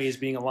economy is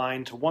being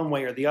aligned to one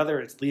way or the other.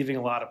 It's leaving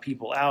a lot of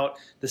people out.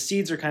 The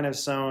seeds are kind of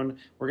sown.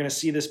 We're going to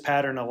see this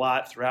pattern a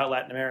lot throughout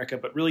Latin America,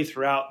 but really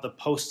throughout the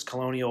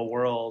post-colonial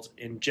world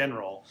in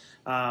general.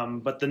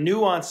 But the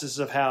nuances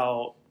of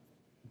how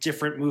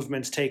different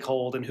movements take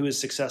hold and who is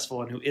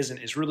successful and who isn't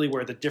is really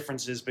where the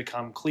differences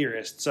become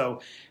clearest.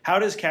 So how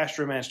does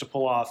Castro manage to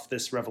pull off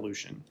this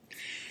revolution?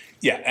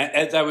 Yeah,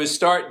 as I was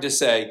starting to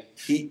say,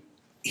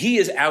 he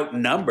is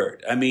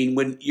outnumbered. I mean,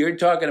 when you're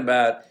talking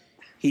about,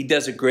 he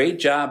does a great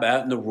job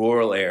out in the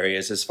rural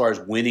areas as far as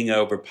winning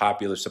over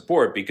popular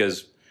support,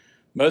 because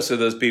most of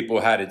those people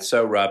had it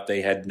so rough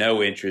they had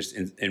no interest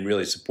in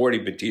really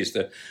supporting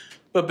Batista.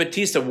 But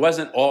Batista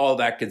wasn't all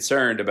that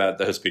concerned about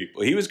those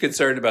people. He was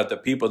concerned about the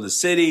people in the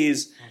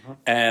cities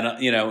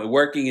and,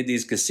 working at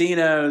these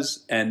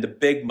casinos and the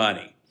big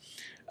money,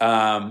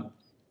 and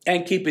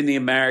keeping the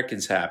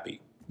Americans happy.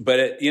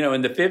 But,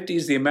 in the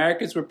 50s, the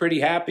Americans were pretty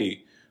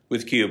happy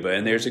with Cuba,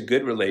 and there's a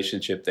good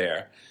relationship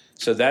there.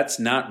 So that's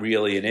not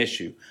really an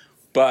issue.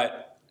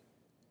 But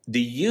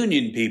the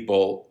union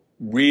people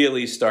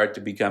really start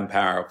to become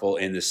powerful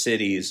in the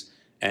cities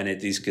and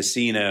at these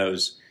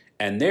casinos,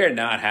 and they're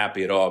not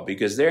happy at all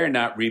because they're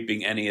not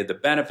reaping any of the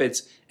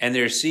benefits, and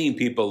they're seeing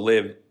people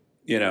live,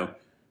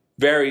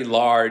 very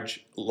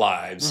large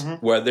lives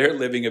where they're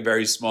living a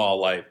very small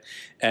life.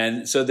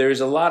 And so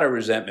there's a lot of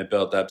resentment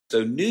built up.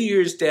 So New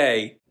Year's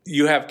Day,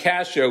 you have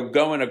Castro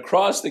going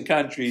across the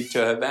country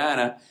to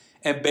Havana,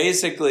 and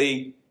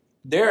basically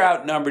they're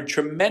outnumbered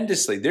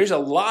tremendously. There's a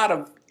lot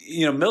of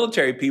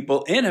military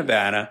people in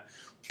Havana,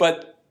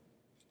 but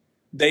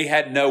they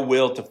had no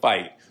will to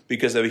fight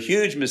because of a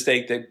huge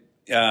mistake that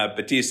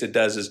Batista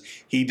does is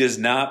he does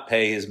not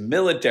pay his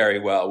military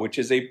well, which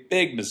is a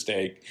big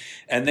mistake,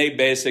 and they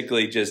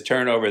basically just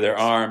turn over their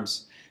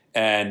arms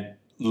and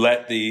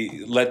let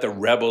the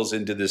rebels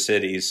into the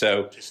city.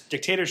 So just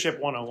dictatorship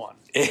 101.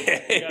 You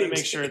got to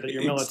make sure that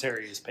your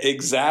military is paid.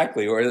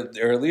 Exactly, or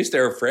at least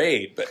they're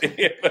afraid. But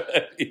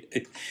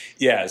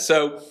yeah,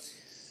 so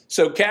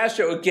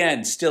Castro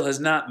again still has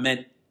not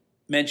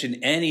mentioned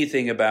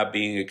anything about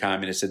being a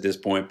communist at this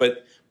point.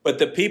 But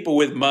the people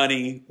with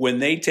money, when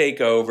they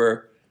take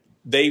over,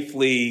 they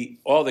flee.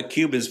 All the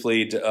Cubans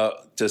flee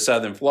to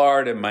southern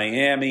Florida,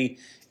 Miami,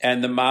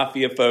 and the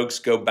mafia folks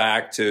go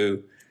back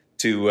to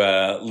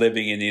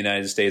living in the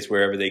United States,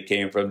 wherever they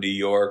came from, New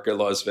York or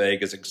Las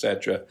Vegas,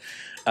 etc.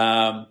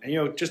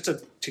 And just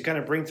to kind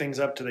of bring things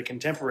up to the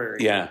contemporary.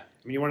 Yeah.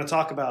 I mean, you want to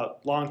talk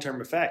about long-term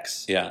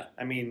effects. Yeah.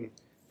 I mean,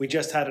 we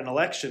just had an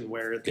election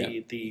where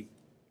the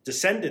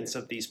descendants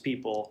of these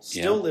people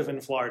still live in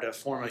Florida,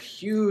 form a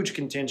huge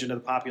contingent of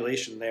the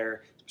population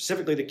there,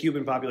 specifically the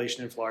Cuban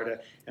population in Florida.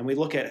 And we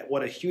look at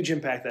what a huge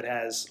impact that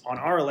has on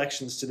our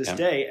elections to this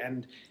day.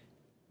 And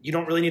you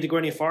don't really need to go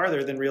any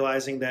farther than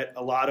realizing that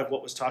a lot of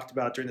what was talked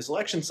about during this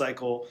election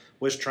cycle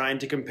was trying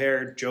to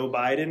compare Joe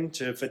Biden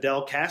to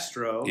Fidel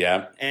Castro.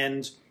 Yeah.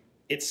 And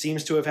it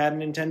seems to have had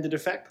an intended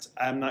effect.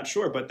 I'm not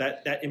sure, but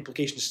that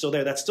implication is still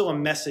there. That's still a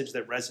message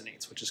that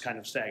resonates, which is kind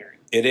of staggering.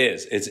 It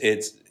is.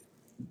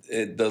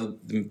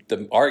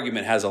 The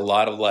argument has a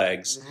lot of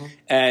legs,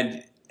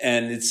 and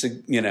it's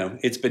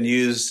it's been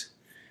used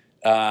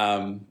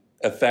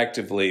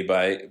effectively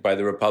by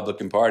the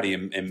Republican Party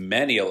in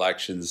many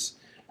elections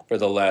for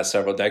the last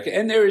several decades.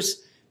 And there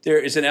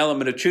is an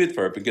element of truth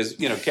for it because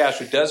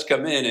Castro does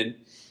come in and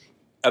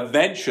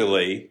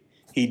eventually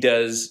he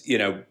does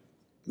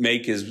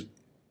make his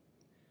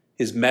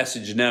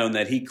message known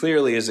that he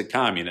clearly is a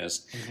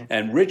communist.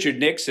 And Richard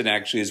Nixon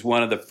actually is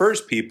one of the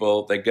first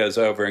people that goes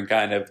over and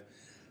kind of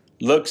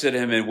looks at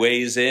him and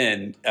weighs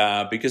in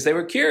because they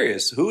were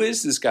curious. Who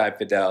is this guy,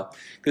 Fidel?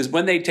 Because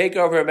when they take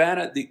over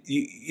Havana, the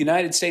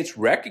United States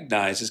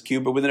recognizes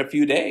Cuba within a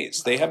few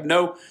days. They have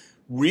no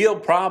real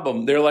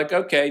problem. They're like,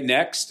 okay,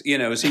 next,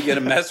 is he going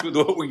to mess with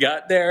what we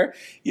got there?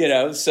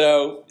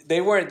 So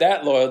they weren't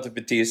that loyal to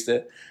Batista.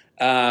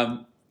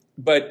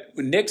 But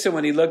Nixon,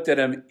 when he looked at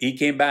him, he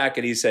came back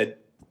and he said,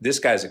 this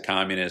guy's a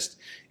communist.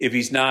 If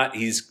he's not,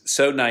 he's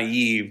so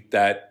naive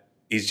that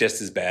he's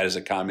just as bad as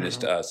a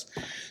communist to us.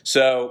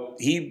 So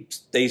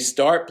they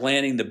start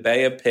planning the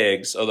Bay of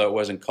Pigs, although it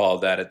wasn't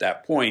called that at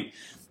that point,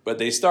 but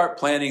they start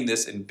planning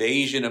this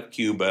invasion of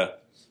Cuba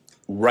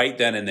right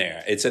then and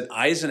there. It's an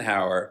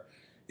Eisenhower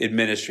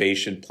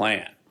administration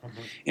plan.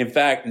 In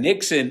fact,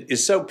 Nixon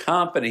is so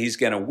confident he's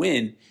going to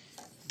win,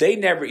 they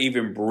never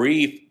even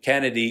briefed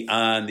Kennedy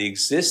on the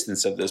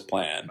existence of this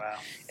plan. Wow.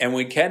 And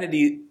when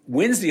Kennedy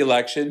wins the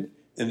election,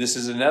 and this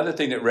is another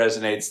thing that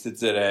resonates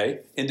today,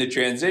 in the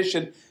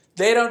transition,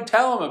 they don't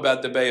tell him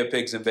about the Bay of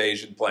Pigs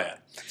invasion plan.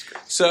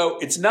 So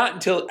it's not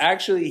until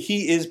actually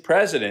he is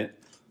president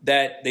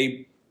that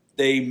they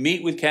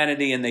meet with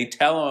Kennedy and they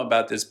tell him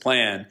about this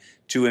plan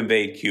to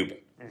invade Cuba.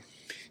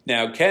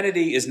 Now,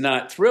 Kennedy is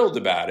not thrilled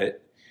about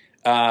it.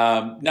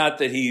 Not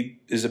that he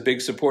is a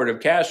big supporter of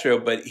Castro,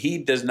 but he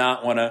does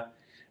not want to,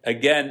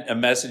 again, a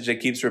message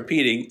that keeps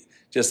repeating,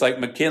 just like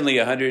McKinley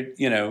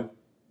 100,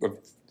 or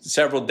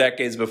several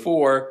decades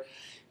before,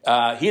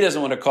 he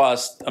doesn't want to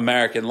cost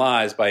American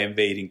lives by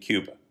invading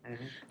Cuba.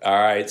 All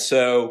right,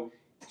 so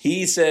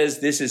he says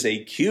this is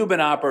a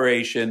Cuban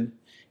operation,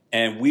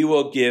 and we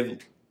will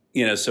give,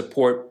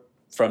 support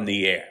from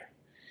the air.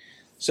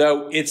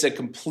 So it's a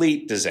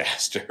complete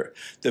disaster.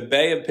 The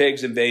Bay of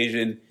Pigs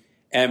invasion,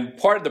 and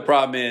part of the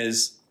problem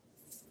is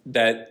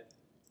that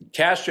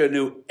Castro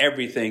knew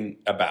everything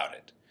about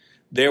it.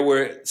 There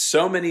were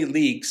so many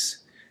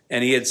leaks,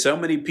 and he had so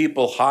many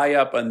people high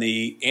up on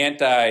the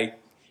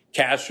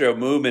anti-Castro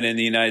movement in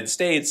the United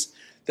States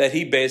that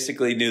he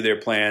basically knew their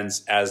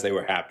plans as they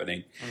were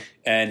happening.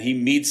 And he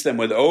meets them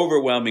with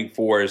overwhelming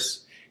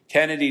force.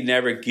 Kennedy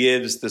never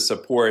gives the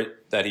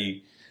support that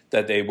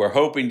they were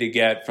hoping to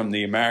get from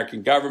the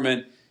American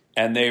government,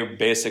 and they're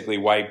basically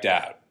wiped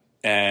out.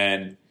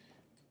 And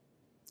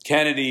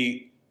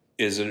Kennedy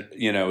is a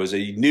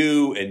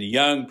new and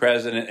young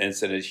president, and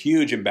it's a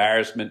huge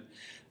embarrassment.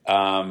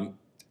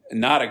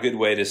 Not a good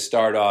way to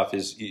start off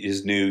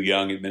his new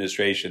young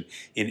administration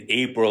in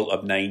April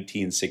of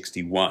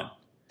 1961.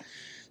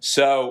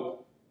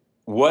 So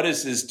what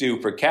does this do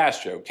for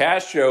Castro?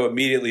 Castro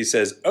immediately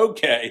says,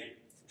 okay,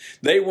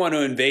 they want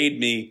to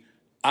invade me.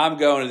 I'm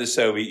going to the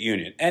Soviet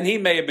Union. And he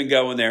may have been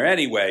going there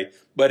anyway,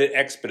 but it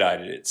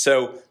expedited it.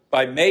 So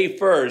by May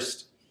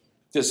 1st,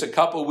 just a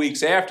couple of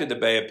weeks after the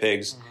Bay of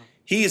Pigs,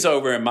 he's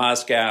over in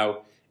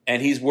Moscow,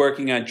 and he's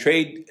working on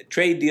trade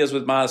deals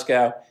with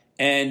Moscow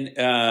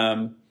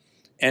and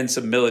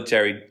some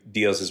military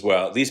deals as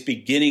well, at least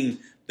beginning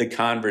the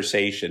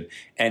conversation.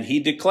 And he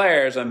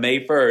declares on May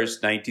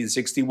 1st,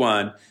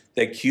 1961,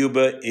 that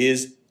Cuba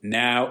is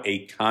now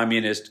a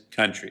communist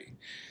country.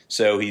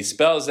 So he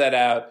spells that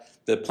out.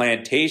 The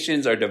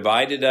plantations are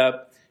divided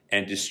up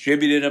and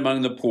distributed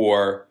among the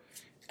poor.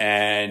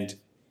 And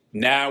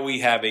now we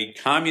have a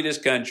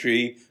communist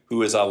country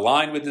who is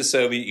aligned with the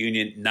Soviet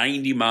Union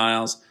 90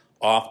 miles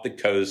off the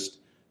coast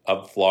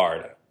of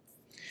Florida.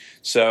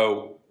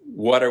 So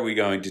what are we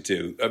going to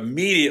do?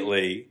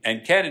 Immediately,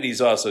 and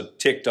Kennedy's also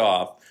ticked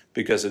off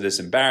because of this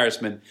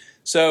embarrassment,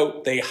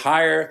 so they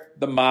hire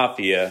the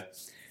mafia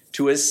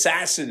to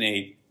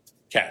assassinate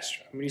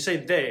Castro. When you say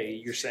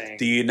they, you're saying?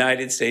 The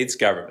United States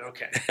government.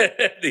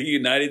 Okay. The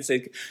United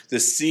States, the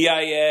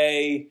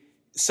CIA,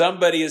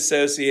 somebody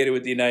associated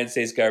with the United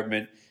States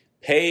government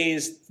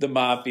pays the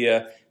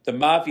mafia. The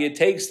mafia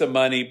takes the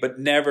money but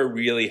never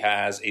really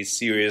has a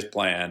serious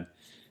plan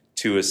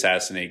to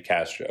assassinate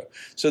Castro.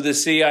 So the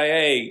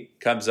CIA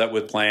comes up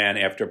with plan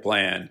after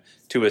plan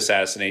to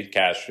assassinate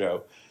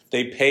Castro.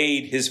 They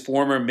paid his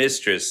former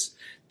mistress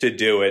to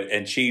do it,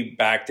 and she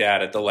backed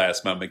out at the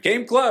last moment.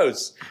 Came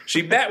close.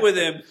 She met with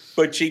him,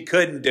 but she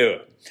couldn't do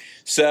it.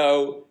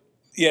 So,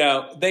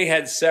 they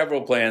had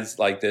several plans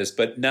like this,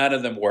 but none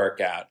of them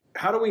work out.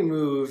 How do we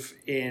move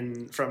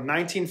from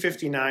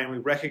 1959, we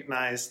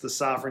recognize the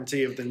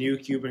sovereignty of the new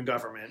Cuban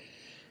government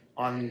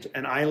on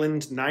an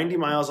island 90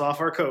 miles off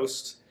our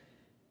coast.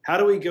 How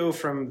do we go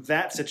from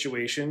that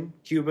situation?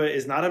 Cuba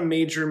is not a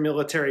major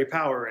military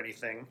power or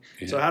anything.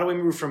 Yeah. So how do we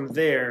move from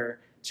there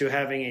to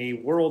having a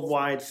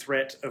worldwide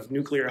threat of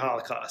nuclear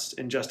holocaust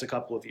in just a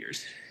couple of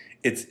years?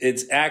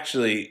 It's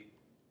actually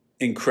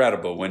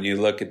incredible when you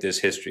look at this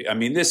history. I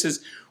mean,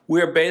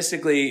 we're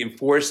basically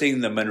enforcing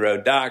the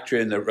Monroe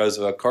Doctrine, the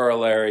Roosevelt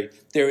Corollary.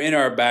 They're in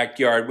our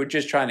backyard. We're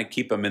just trying to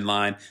keep them in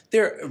line.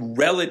 They're a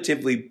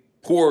relatively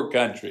poor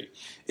country.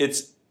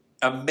 It's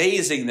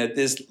amazing that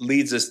this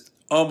leads us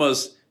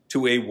almost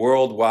to a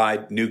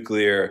worldwide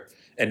nuclear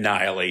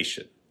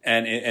annihilation.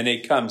 And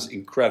it comes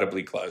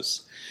incredibly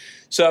close.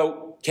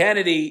 So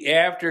Kennedy,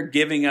 after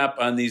giving up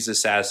on these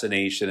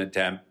assassination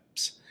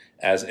attempts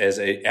as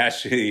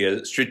actually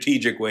a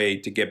strategic way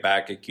to get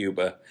back at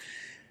Cuba,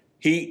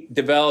 he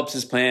develops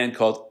his plan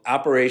called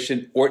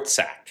Operation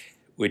Ortsac,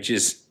 which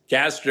is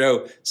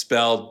Castro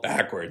spelled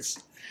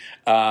backwards.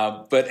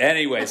 But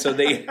anyway, so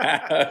they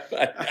have,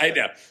 I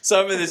know,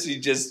 some of this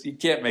you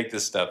can't make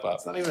this stuff up.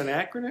 It's not even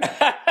an acronym?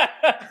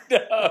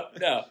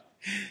 No.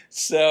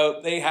 So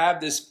they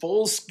have this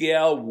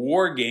full-scale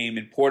war game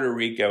in Puerto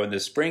Rico in the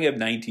spring of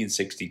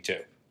 1962.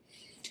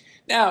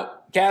 Now,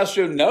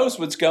 Castro knows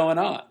what's going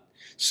on.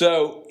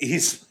 So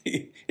it's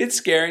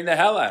scaring the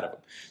hell out of him.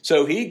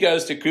 So he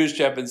goes to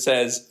Khrushchev and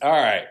says, all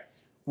right,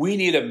 we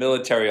need a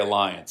military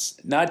alliance,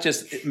 not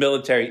just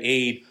military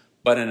aid,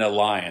 but an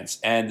alliance.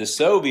 And the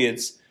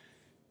Soviets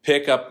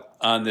pick up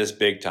on this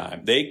big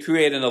time. They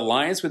create an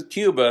alliance with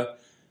Cuba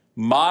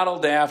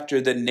modeled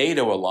after the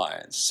NATO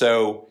alliance.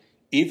 So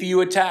if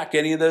you attack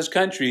any of those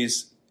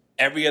countries,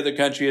 every other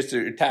country has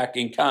to attack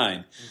in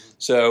kind. Mm-hmm.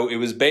 So it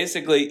was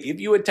basically,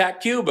 if you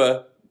attack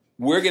Cuba,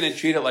 we're going to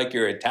treat it like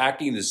you're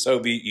attacking the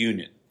Soviet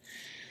Union.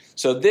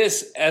 So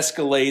this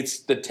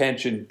escalates the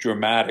tension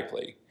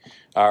dramatically.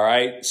 All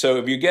right. So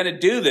if you're going to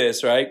do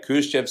this, right,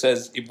 Khrushchev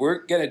says, if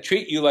we're going to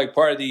treat you like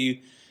part of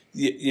the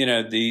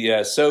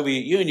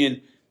Soviet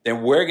Union,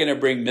 then we're going to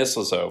bring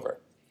missiles over.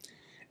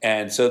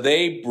 And so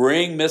they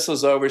bring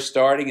missiles over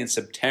starting in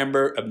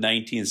September of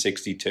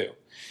 1962.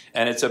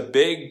 And it's a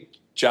big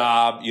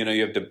job. You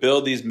have to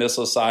build these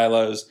missile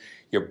silos.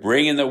 You're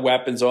bringing the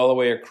weapons all the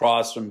way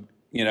across from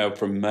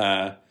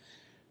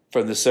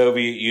from the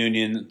Soviet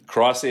Union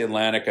across the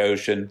Atlantic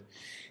Ocean.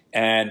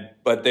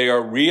 But they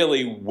are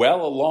really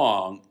well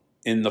along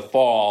in the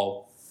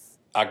fall,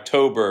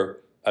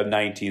 October of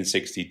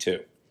 1962.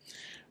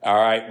 All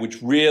right,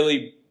 which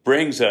really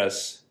brings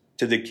us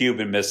to the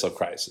Cuban Missile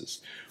Crisis,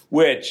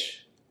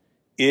 which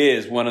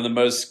is one of the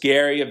most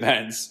scary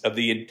events of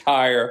the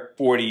entire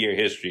 40-year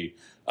history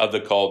of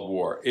the Cold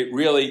War. It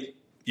really,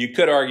 you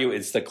could argue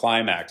it's the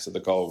climax of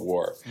the Cold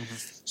War. Mm-hmm.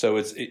 So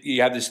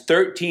you have this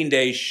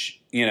 13-day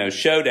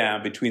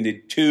showdown between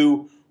the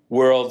two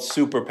world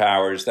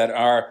superpowers that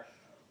are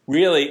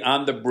really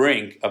on the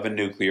brink of a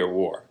nuclear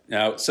war.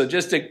 Now, so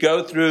just to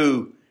go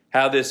through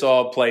how this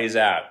all plays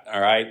out,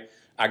 all right?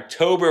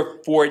 October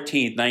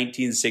 14th,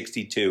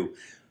 1962,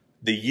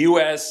 the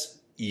U.S.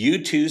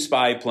 U-2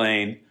 spy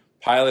plane,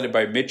 piloted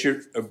by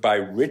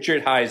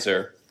Richard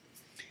Heiser,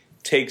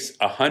 takes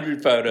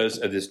 100 photos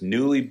of this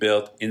newly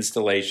built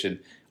installation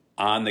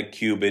on the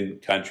Cuban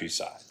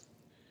countryside.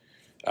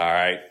 All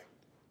right?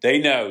 They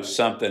know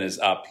something is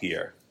up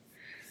here.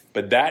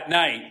 But that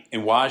night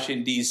in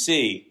Washington,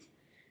 D.C.,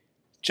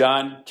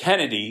 John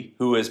Kennedy,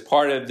 who was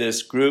part of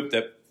this group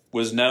that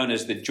was known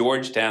as the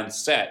Georgetown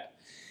Set,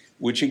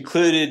 which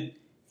included,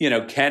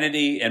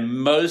 Kennedy and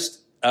most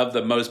of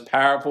the most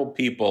powerful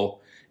people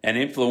and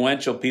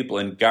influential people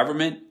in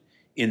government,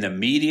 in the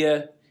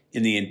media,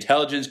 in the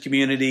intelligence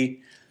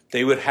community.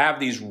 They would have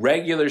these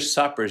regular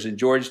suppers in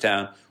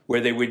Georgetown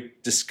where they would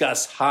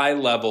discuss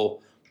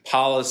high-level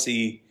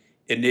policy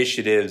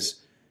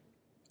initiatives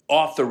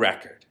off the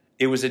record.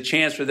 It was a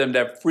chance for them to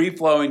have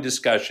free-flowing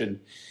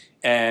discussion,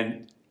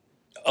 and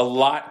a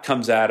lot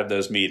comes out of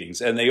those meetings.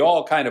 And they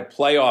all kind of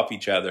play off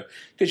each other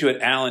because you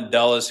had Allen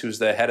Dulles, who's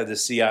the head of the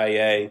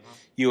CIA.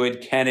 You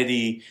had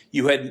Kennedy.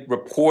 You had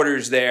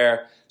reporters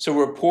there. So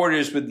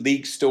reporters would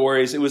leak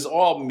stories. It was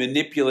all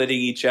manipulating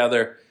each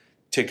other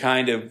to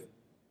kind of,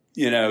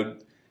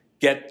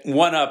 get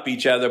one-up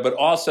each other, but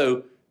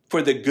also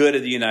for the good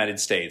of the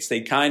United States.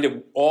 They kind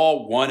of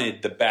all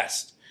wanted the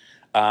best.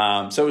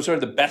 So it was sort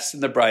of the best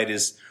and the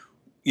brightest,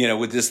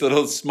 with this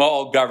little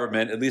small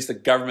government, at least the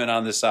government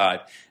on the side.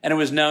 And it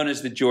was known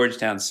as the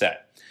Georgetown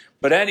Set.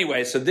 But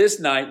anyway, so this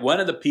night, one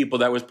of the people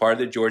that was part of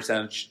the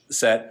Georgetown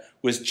Set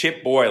was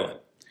Chip Boylan.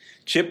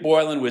 Chip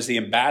Boylan was the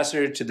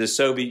ambassador to the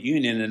Soviet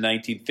Union in the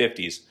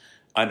 1950s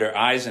under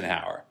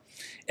Eisenhower.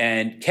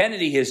 And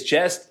Kennedy has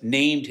just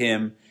named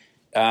him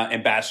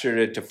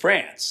ambassador to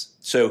France.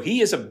 So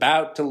he is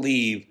about to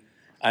leave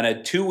on a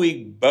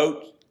 2-week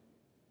boat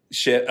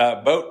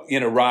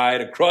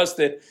ride across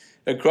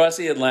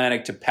the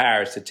Atlantic to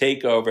Paris to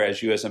take over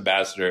as U.S.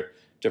 ambassador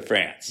to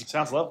France. It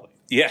sounds lovely.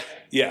 Yeah,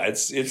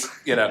 it's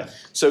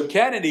So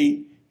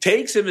Kennedy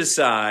takes him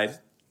aside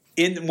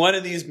in one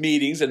of these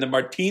meetings, and the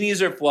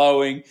martinis are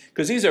flowing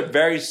because these are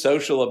very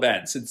social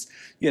events. It's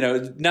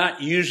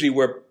not usually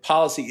where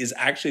policy is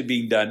actually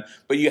being done,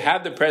 but you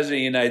have the president of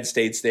the United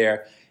States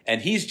there,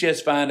 and he's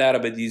just found out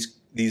about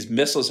these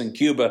missiles in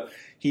Cuba.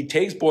 He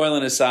takes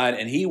Boylan aside,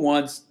 and he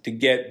wants to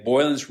get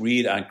Boylan's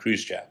read on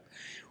Khrushchev.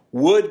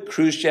 Would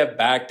Khrushchev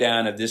back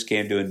down if this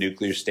came to a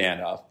nuclear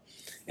standoff?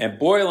 And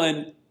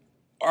Boylan,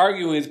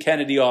 arguing with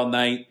Kennedy all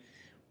night,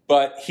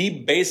 but he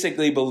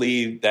basically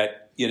believed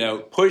that,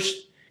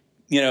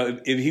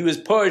 if he was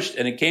pushed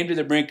and it came to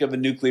the brink of a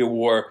nuclear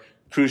war,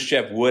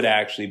 Khrushchev would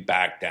actually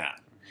back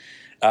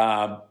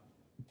down.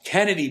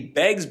 Kennedy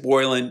begs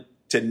Boylan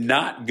to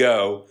not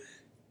go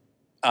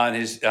on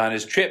his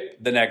trip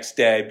the next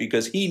day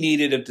because he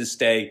needed him to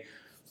stay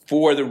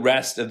for the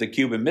rest of the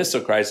Cuban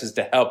Missile Crisis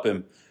to help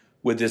him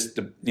with this,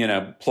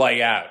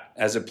 play out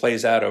as it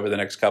plays out over the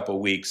next couple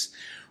of weeks.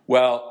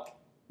 Well,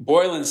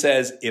 Boylan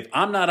says, if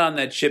I'm not on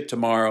that ship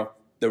tomorrow,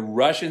 the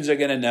Russians are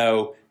going to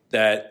know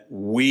that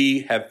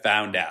we have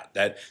found out,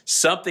 that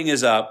something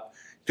is up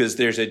because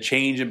there's a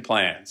change in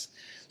plans.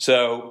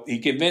 So he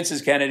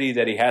convinces Kennedy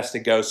that he has to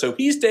go. So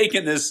he's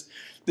taken this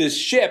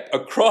ship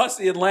across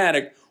the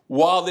Atlantic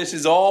while this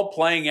is all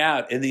playing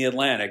out in the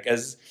Atlantic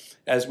as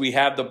we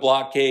have the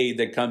blockade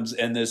that comes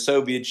and the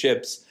Soviet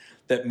ships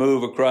that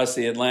move across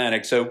the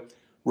Atlantic. So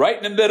right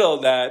in the middle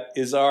of that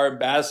is our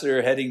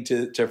ambassador heading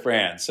to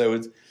France. So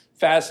it's a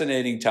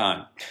fascinating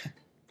time.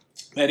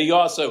 And he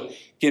also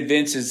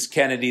convinces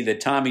Kennedy that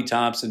Tommy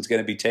Thompson's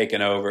going to be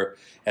taken over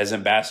as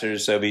ambassador to the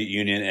Soviet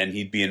Union, and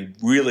he'd be in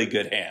really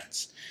good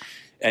hands.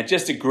 And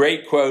just a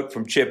great quote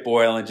from Chip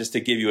Boylan, just to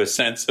give you a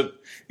sense of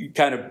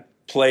kind of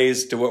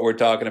plays to what we're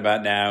talking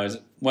about now, is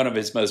one of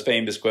his most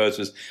famous quotes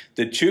was,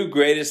 "The two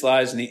greatest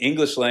lies in the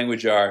English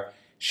language are,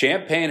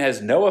 champagne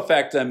has no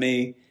effect on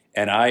me,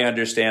 and I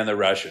understand the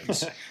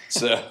Russians."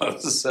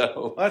 So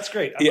well, that's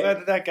great. I'm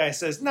glad that guy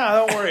says,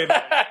 "No, don't worry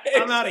about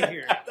it. I'm out of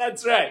here."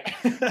 That's right.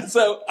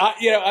 So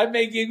I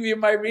may give you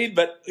my read,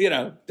 but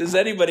does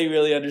anybody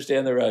really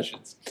understand the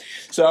Russians?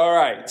 So all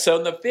right. So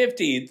on the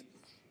 15th,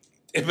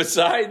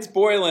 besides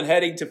Boylan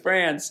heading to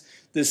France,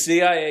 the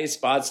CIA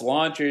spots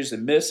launchers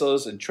and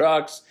missiles and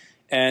trucks,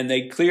 and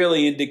they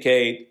clearly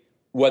indicate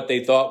what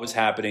they thought was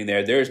happening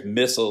there. There's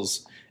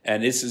missiles,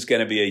 and this is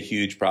going to be a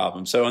huge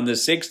problem. So on the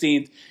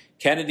 16th,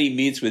 Kennedy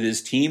meets with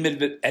his team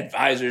of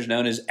advisors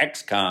known as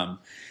XCOM,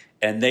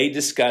 and they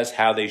discuss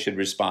how they should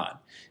respond.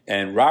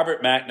 And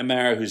Robert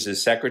McNamara, who's the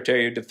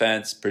Secretary of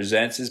Defense,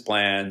 presents his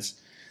plans,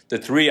 the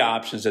three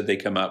options that they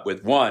come up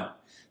with. One,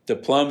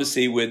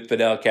 diplomacy with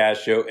Fidel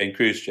Castro and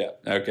Khrushchev.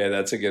 Okay,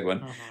 that's a good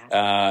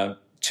one.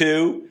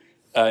 Two,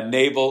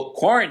 naval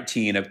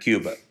quarantine of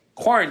Cuba.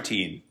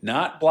 Quarantine,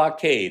 not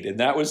blockade. And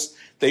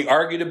they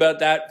argued about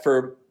that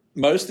for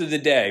most of the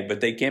day,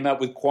 but they came up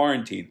with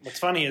quarantine. What's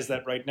funny is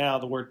that right now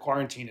the word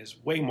quarantine is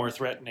way more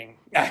threatening.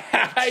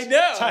 I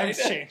know. Times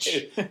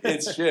change.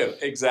 It's true.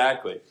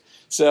 Exactly.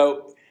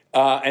 So,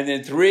 and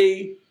then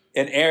three,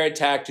 an air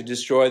attack to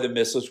destroy the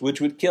missiles, which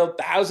would kill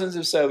thousands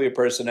of Soviet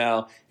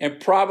personnel and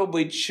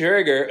probably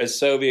trigger a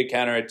Soviet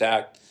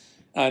counterattack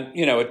on,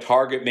 a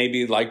target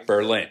maybe like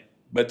Berlin.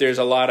 But there's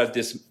a lot of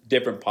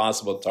different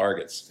possible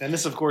targets. And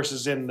this, of course,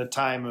 is in the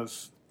time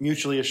of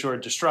mutually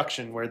assured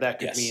destruction, where that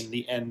could mean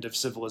the end of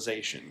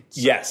civilization.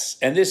 So. Yes,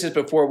 and this is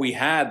before we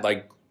had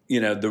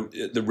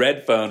the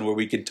red phone where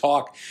we could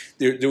talk.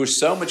 There was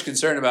so much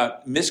concern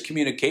about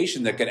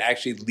miscommunication that could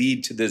actually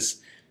lead to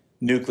this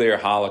nuclear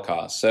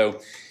holocaust.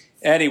 So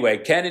anyway,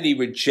 Kennedy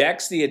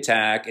rejects the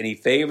attack and he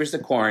favors the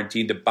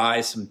quarantine to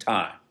buy some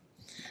time,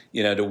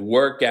 to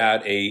work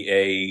out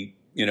a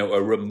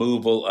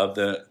removal of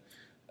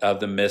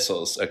the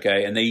missiles.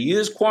 Okay, and they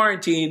use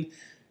quarantine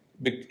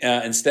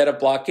instead of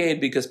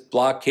blockade because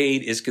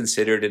blockade is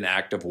considered an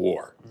act of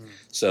war.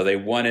 So they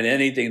wanted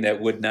anything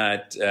that would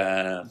not,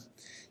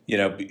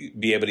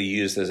 be able to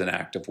use as an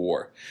act of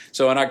war.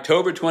 So on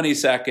October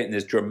 22nd, in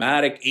this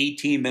dramatic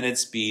 18-minute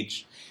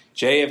speech,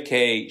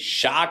 JFK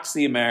shocks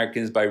the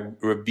Americans by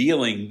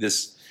revealing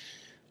this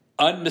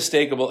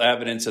unmistakable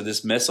evidence of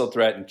this missile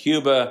threat in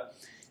Cuba,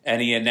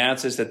 and he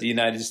announces that the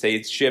United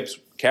States ships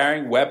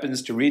carrying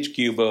weapons to reach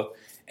Cuba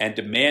and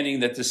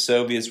demanding that the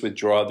Soviets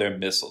withdraw their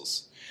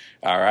missiles.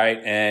 All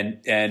right,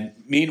 and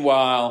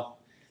meanwhile,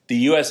 the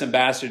U.S.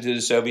 ambassador to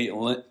the Soviet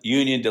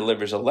Union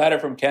delivers a letter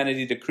from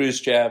Kennedy to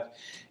Khrushchev,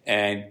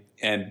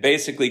 and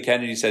basically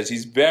Kennedy says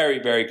he's very,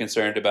 very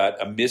concerned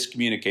about a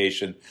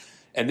miscommunication.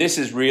 And this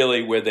is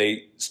really where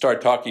they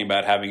start talking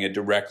about having a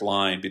direct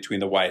line between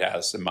the White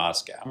House and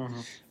Moscow.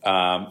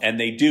 And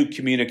they do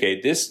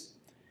communicate. This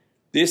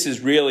is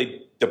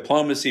really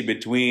diplomacy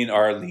between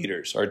our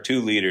leaders, our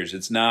two leaders.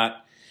 It's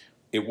not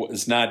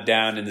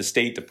down in the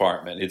State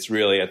Department. It's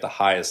really at the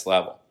highest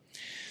level.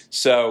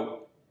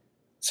 So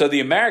the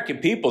American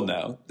people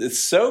know. The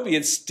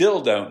Soviets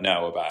still don't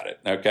know about it,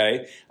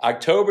 okay?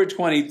 October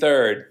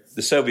 23rd,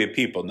 the Soviet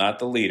people, not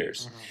the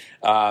leaders.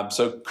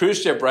 So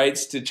Khrushchev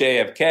writes to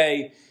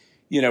JFK,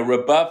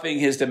 rebuffing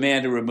his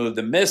demand to remove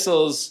the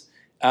missiles.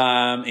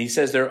 He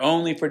says they're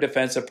only for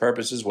defensive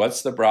purposes.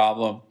 What's the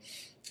problem?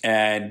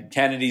 And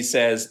Kennedy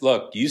says,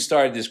 look, you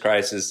started this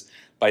crisis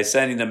by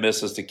sending the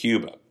missiles to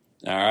Cuba.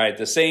 All right. At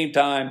the same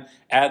time,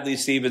 Adlai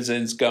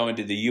Stevenson's going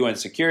to the UN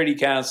Security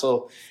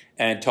Council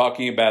and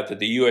talking about that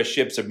the U.S.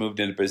 ships have moved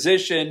into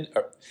position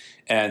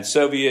and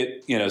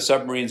Soviet,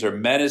 submarines are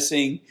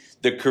menacing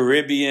the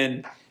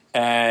Caribbean.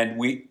 And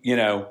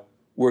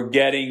we're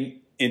getting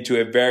into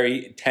a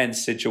very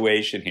tense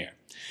situation here.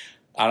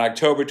 On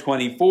October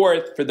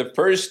 24th, for the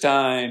first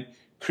time,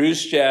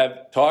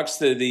 Khrushchev talks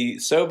to the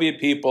Soviet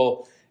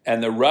people,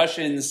 and the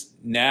Russians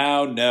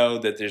now know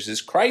that there's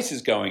this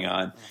crisis going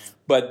on,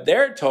 but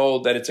they're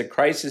told that it's a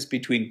crisis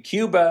between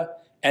Cuba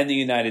and the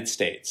United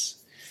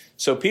States.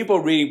 So people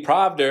reading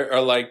Pravda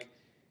are like,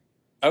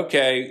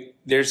 okay,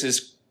 there's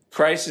this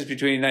crisis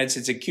between the United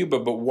States and Cuba,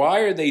 but why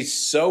are they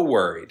so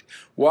worried?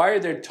 Why are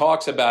there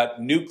talks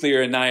about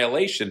nuclear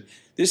annihilation?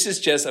 This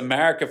is just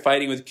America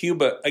fighting with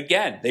Cuba.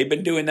 Again, they've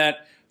been doing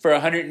that for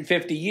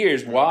 150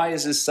 years. Why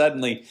is this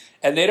suddenly?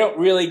 And they don't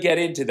really get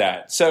into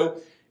that.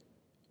 So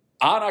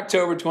on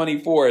October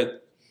 24th,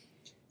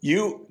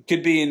 you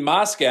could be in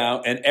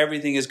Moscow and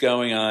everything is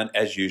going on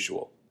as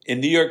usual. In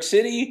New York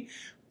City,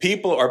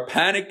 people are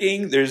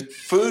panicking. There's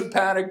food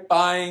panic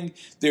buying.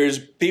 There's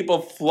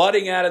people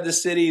flooding out of the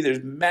city.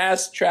 There's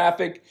mass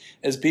traffic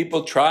as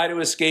people try to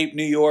escape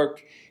New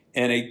York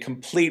in a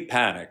complete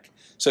panic.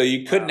 So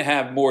you couldn't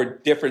have more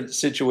different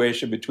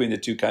situation between the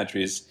two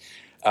countries.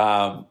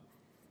 So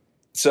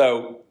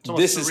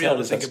this is surreal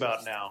to think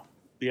about now.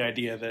 The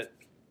idea that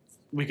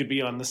we could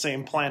be on the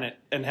same planet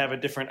and have a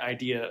different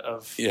idea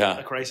of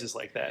a crisis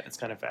like that. It's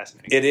kind of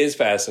fascinating. It is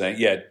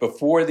fascinating. Yeah,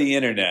 before the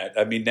internet.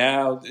 I mean,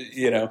 now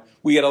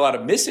we get a lot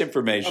of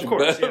misinformation. Of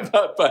course,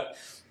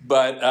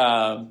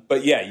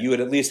 but yeah, you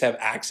would at least have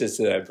access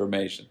to that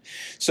information.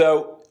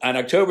 So on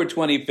October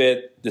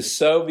 25th, the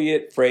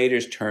Soviet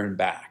freighters turned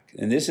back,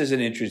 and this is an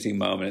interesting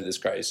moment in this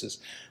crisis.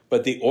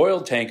 But the oil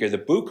tanker, the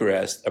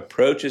Bucharest,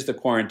 approaches the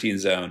quarantine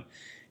zone,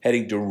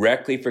 heading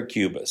directly for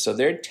Cuba. So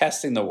they're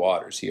testing the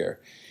waters here.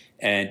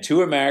 And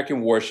two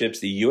American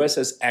warships, the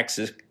USS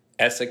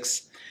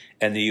Essex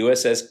and the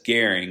USS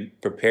Goering,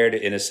 prepare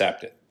to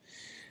intercept it.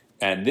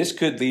 And this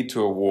could lead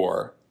to a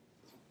war.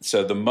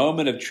 So the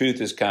moment of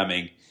truth is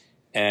coming.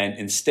 And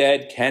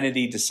instead,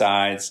 Kennedy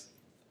decides,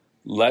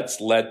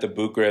 let's let the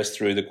Bucharest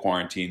through the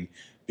quarantine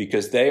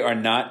because they are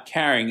not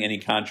carrying any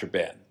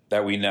contraband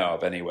that we know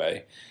of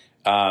anyway.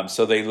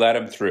 So they let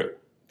them through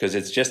because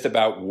it's just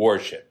about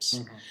warships.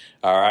 Mm-hmm.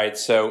 All right.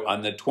 So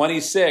on the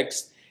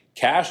 26th,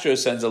 Castro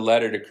sends a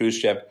letter to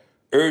Khrushchev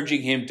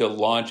urging him to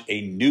launch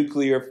a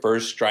nuclear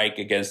first strike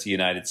against the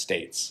United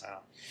States. Wow.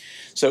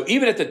 So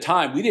even at the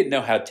time, we didn't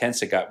know how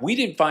tense it got. We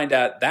didn't find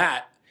out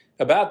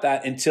about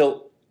that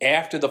until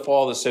after the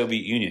fall of the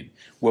Soviet Union,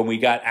 when we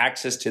got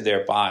access to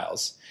their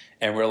files.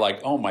 And we're like,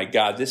 oh my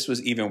God, this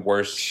was even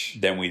worse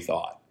than we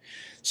thought.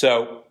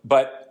 So,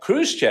 but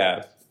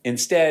Khrushchev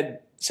instead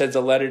sends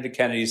a letter to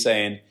Kennedy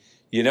saying,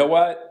 you know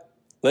what?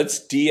 Let's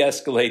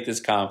de-escalate this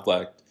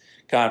conflict.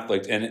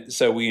 And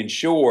so we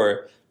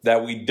ensure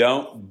that we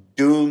don't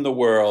doom the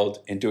world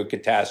into a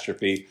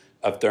catastrophe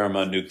of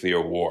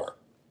thermonuclear war.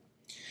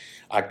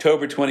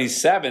 October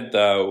 27th,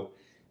 though,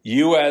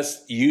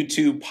 U.S.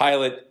 U-2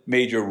 pilot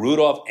Major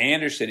Rudolph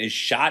Anderson is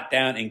shot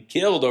down and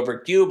killed over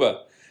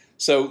Cuba.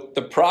 So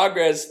the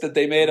progress that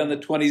they made on the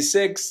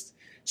 26th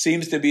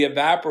seems to be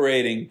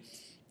evaporating,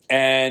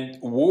 and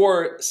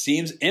war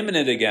seems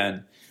imminent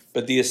again.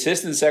 But the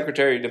Assistant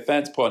Secretary of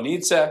Defense, Paul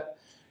Nitze,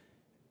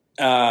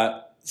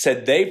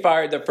 said they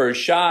fired the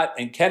first shot,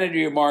 and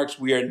Kennedy remarks,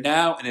 we are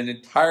now in an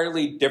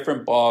entirely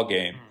different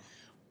ballgame.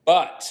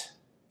 But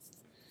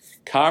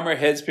calmer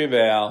heads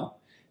prevail.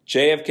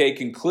 JFK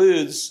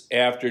concludes,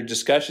 after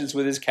discussions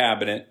with his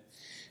cabinet,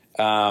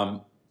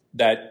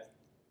 that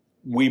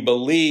we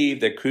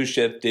believe that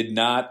Khrushchev did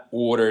not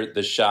order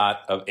the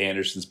shot of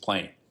Anderson's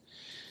plane.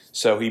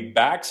 So he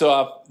backs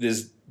off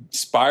this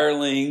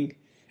spiraling,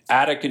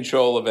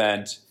 out-of-control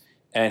event,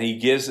 and he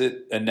gives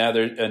it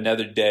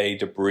another day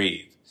to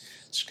breathe.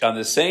 On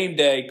the same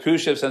day,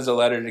 Khrushchev sends a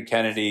letter to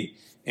Kennedy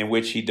in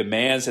which he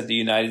demands that the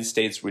United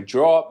States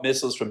withdraw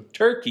missiles from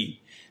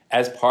Turkey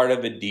as part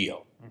of a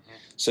deal. Mm-hmm.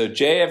 So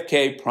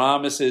JFK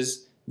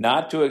promises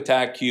not to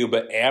attack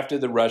Cuba after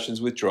the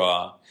Russians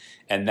withdraw.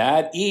 And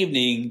that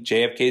evening,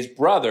 JFK's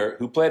brother,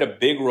 who played a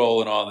big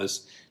role in all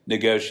this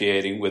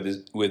negotiating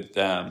with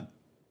the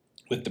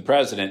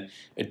president,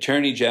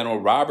 Attorney General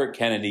Robert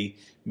Kennedy,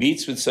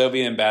 meets with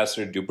Soviet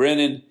Ambassador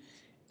Dobrynin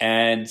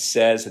and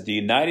says that the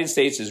United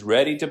States is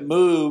ready to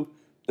move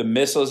the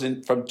missiles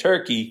from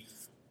Turkey,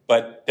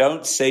 but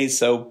don't say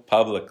so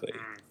publicly.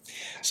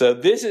 So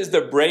this is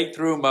the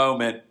breakthrough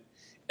moment,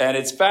 and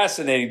it's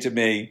fascinating to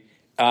me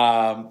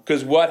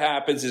because what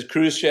happens is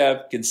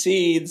Khrushchev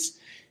concedes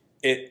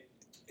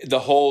the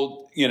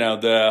whole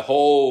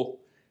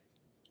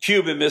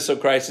Cuban Missile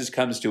Crisis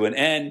comes to an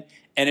end,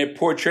 and it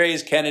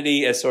portrays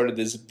Kennedy as sort of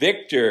this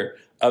victor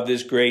of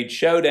this great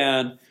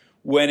showdown,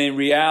 when in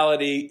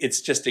reality,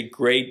 it's just a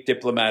great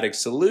diplomatic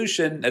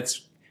solution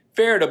that's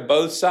fair to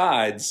both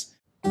sides.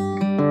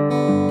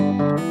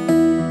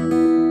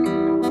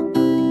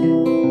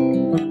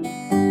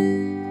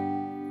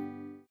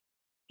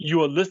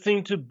 You are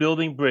listening to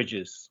Building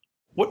Bridges.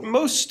 What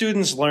most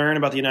students learn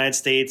about the United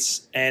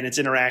States and its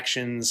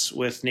interactions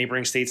with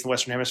neighboring states in the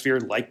Western Hemisphere,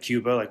 like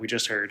Cuba, like we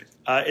just heard,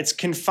 it's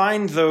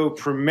confined, though,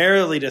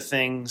 primarily to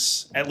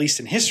things, at least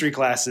in history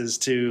classes,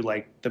 to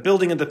like the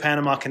building of the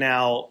Panama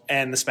Canal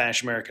and the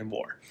Spanish-American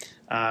War.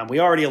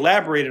 We already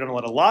elaborated on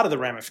what a lot of the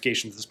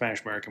ramifications of the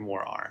Spanish-American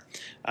War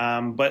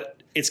are,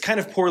 but it's kind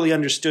of poorly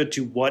understood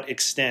to what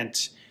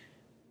extent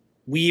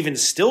we even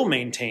still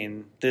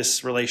maintain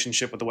this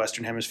relationship with the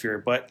Western Hemisphere,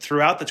 but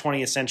throughout the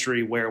 20th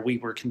century, where we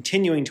were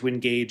continuing to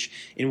engage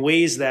in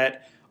ways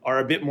that are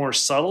a bit more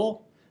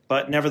subtle,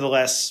 but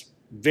nevertheless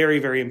very,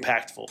 very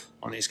impactful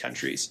on these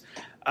countries.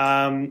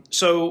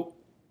 So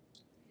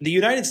the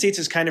United States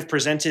is kind of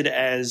presented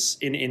as,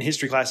 in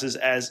history classes,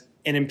 as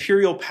an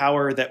imperial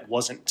power that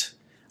wasn't.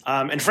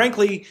 And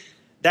frankly,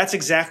 that's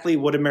exactly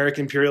what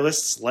American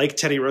imperialists like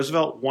Teddy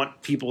Roosevelt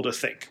want people to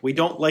think. We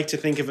don't like to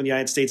think of the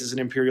United States as an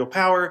imperial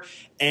power,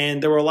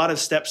 and there were a lot of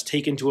steps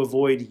taken to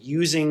avoid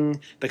using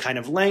the kind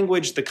of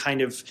language, the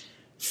kind of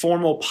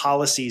formal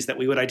policies that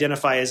we would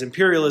identify as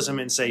imperialism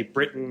in, say,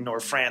 Britain or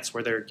France,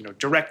 where they're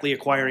directly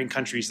acquiring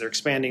countries, they're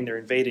expanding, they're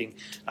invading.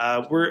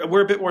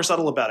 We're a bit more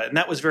subtle about it, and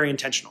that was very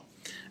intentional.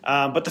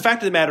 But the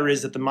fact of the matter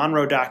is that the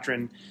Monroe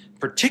Doctrine,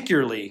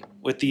 particularly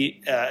with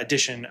the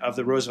addition of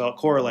the Roosevelt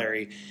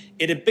Corollary,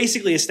 it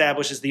basically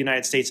establishes the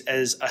United States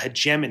as a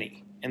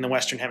hegemony in the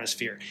Western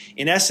Hemisphere.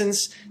 In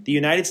essence, the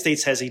United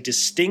States has a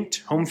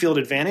distinct home field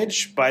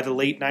advantage by the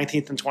late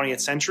 19th and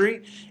 20th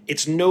century.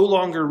 It's no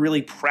longer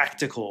really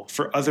practical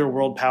for other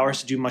world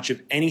powers to do much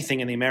of anything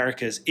in the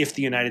Americas if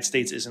the United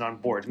States isn't on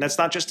board. And that's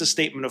not just a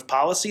statement of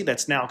policy,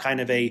 that's now kind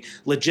of a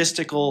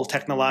logistical,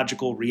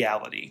 technological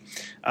reality.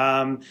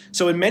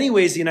 So in many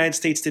ways, the United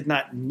States did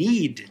not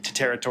need to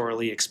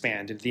territorially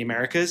expand into the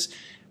Americas,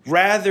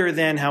 rather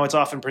than how it's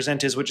often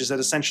presented, which is that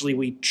essentially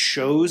we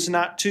chose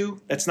not to.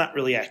 That's not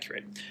really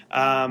accurate.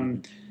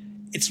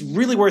 It's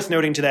really worth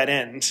noting to that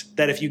end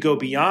that if you go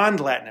beyond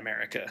Latin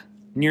America,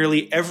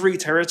 nearly every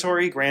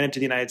territory granted to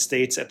the United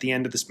States at the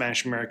end of the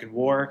Spanish-American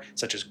War,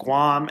 such as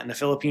Guam and the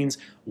Philippines,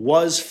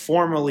 was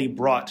formally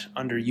brought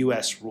under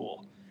U.S.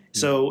 rule.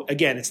 So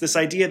again, it's this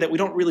idea that we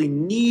don't really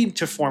need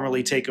to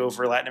formally take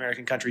over Latin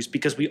American countries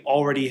because we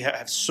already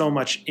have so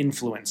much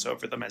influence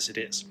over them as it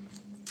is.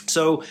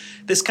 So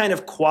this kind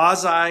of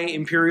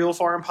quasi-imperial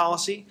foreign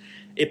policy,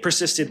 it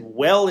persisted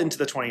well into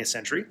the 20th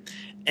century.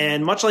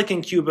 And much like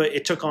in Cuba,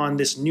 it took on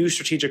this new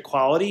strategic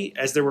quality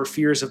as there were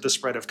fears of the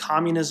spread of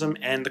communism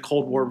and the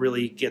Cold War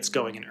really gets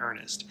going in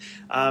earnest.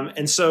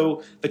 And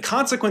so the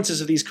consequences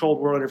of these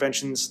Cold War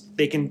interventions,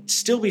 they can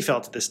still be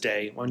felt to this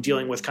day when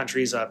dealing with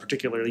countries,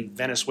 particularly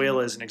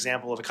Venezuela is an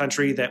example of a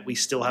country that we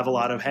still have a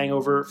lot of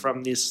hangover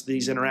from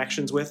these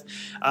interactions with.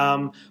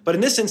 But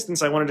in this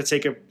instance, I wanted to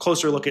take a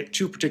closer look at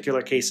two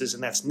particular cases,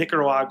 and that's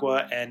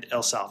Nicaragua and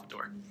El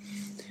Salvador.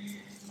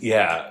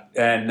 Yeah,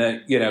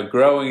 and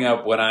growing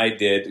up when I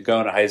did,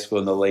 going to high school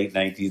in the late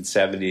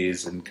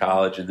 1970s and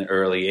college in the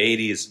early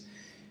 80s,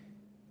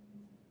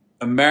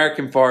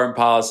 American foreign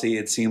policy,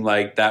 it seemed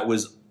like that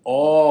was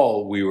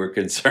all we were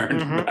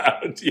concerned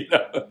about.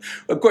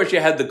 Of course, you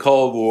had the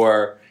Cold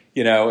War,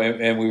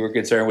 and we were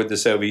concerned with the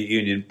Soviet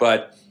Union,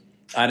 but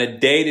on a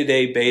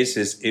day-to-day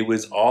basis, it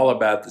was all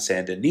about the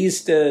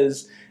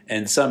Sandinistas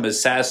and some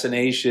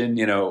assassination,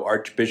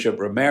 Archbishop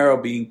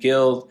Romero being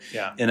killed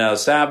in El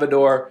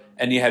Salvador.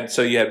 And you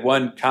had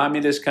one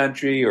communist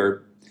country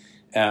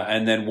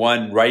and then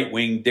one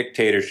right-wing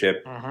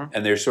dictatorship,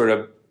 and they're sort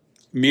of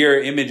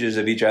mirror images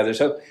of each other.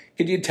 So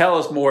could you tell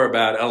us more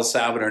about El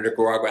Salvador and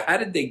Nicaragua? How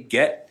did they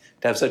get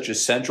to have such a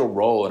central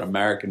role in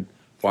American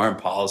foreign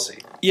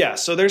policy? Yeah,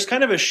 so there's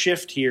kind of a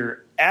shift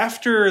here.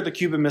 After the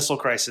Cuban Missile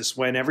Crisis,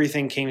 when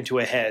everything came to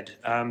a head,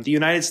 the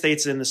United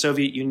States and the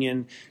Soviet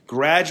Union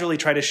gradually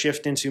tried to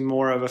shift into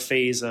more of a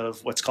phase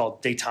of what's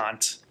called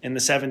détente in the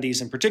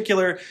 70s in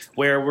particular,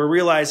 where we're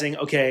realizing,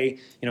 okay,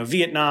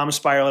 Vietnam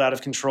spiraled out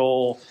of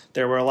control.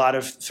 There were a lot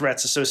of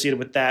threats associated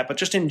with that. But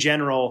just in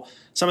general,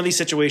 some of these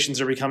situations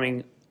are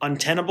becoming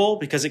untenable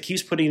because it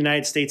keeps putting the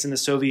United States and the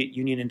Soviet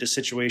Union into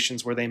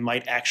situations where they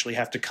might actually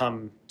have to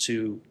come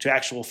to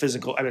actual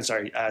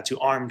to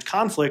armed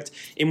conflict,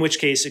 in which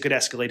case it could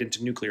escalate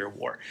into nuclear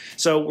war.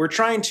 So we're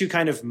trying to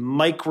kind of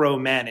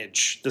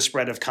micromanage the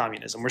spread of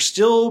communism. We're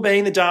still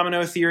obeying the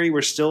domino theory.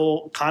 We're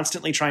still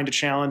constantly trying to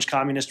challenge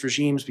communist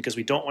regimes because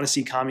we don't want to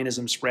see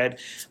communism spread,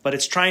 but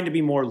it's trying to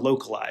be more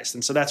localized.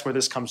 And so that's where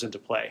this comes into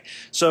play.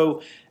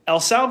 So El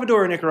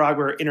Salvador and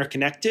Nicaragua are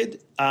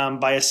interconnected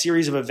by a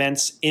series of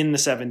events in the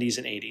 70s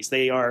and 80s.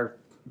 They are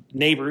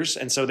neighbors,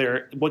 and so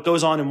what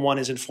goes on in one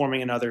is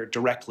informing another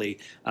directly,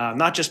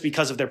 not just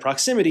because of their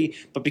proximity,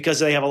 but because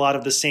they have a lot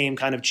of the same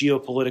kind of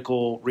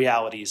geopolitical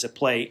realities at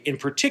play, in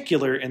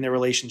particular in their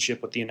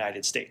relationship with the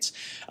United States.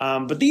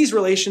 But these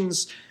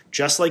relations,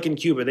 just like in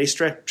Cuba, they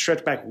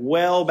stretch back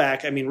well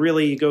back. I mean,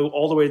 really, you go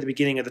all the way to the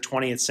beginning of the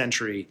 20th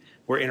century.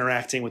 We're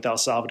interacting with El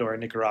Salvador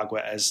and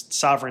Nicaragua as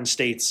sovereign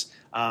states,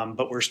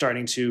 but we're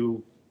starting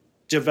to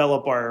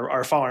develop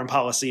our foreign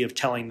policy of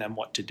telling them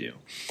what to do.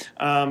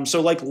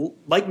 So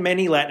like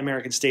many Latin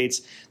American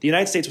states, the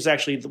United States was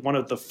actually one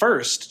of the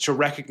first to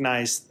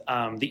recognize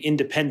the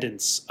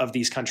independence of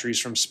these countries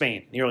from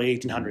Spain in the early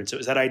 1800s. It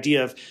was that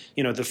idea of,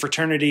 the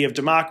fraternity of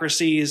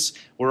democracies.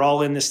 We're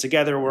all in this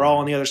together. We're all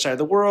on the other side of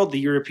the world, the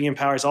European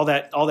powers, all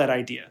that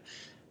idea.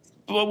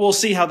 But we'll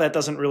see how that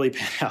doesn't really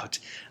pan out.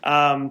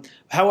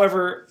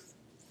 However,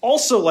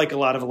 also, like a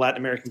lot of Latin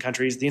American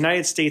countries, the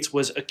United States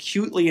was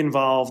acutely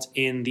involved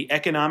in the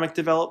economic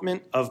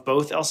development of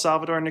both El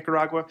Salvador and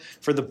Nicaragua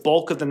for the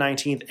bulk of the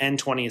 19th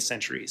and 20th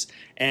centuries.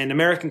 And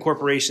American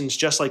corporations,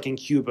 just like in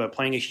Cuba,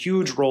 playing a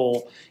huge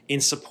role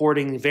in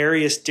supporting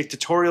various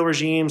dictatorial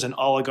regimes and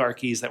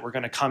oligarchies that were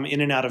going to come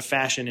in and out of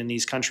fashion in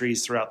these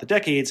countries throughout the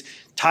decades,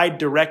 tied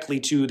directly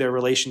to their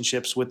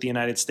relationships with the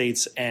United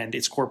States and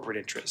its corporate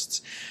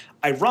interests.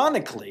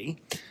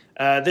 Ironically,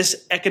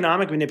 this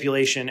economic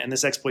manipulation and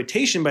this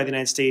exploitation by the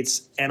United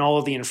States and all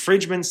of the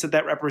infringements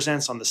that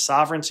represents on the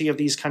sovereignty of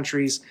these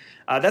countries,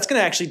 that's going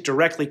to actually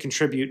directly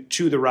contribute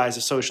to the rise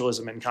of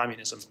socialism and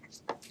communism.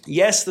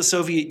 Yes, the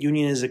Soviet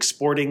Union is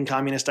exporting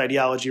communist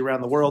ideology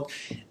around the world,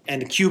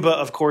 and Cuba,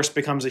 of course,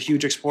 becomes a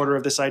huge exporter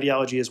of this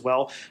ideology as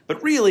well.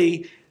 But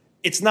really,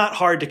 it's not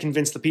hard to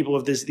convince the people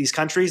of these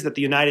countries that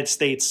the United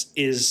States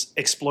is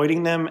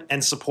exploiting them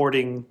and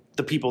supporting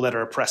the people that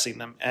are oppressing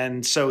them.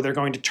 And so they're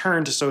going to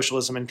turn to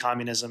socialism and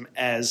communism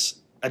as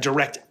a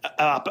direct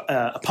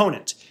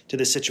opponent to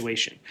this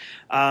situation.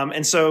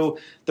 And so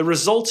the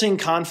resulting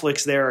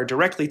conflicts there are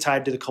directly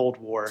tied to the Cold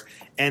War,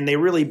 and they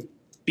really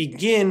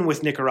begin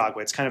with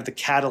Nicaragua. It's kind of the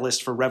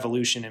catalyst for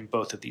revolution in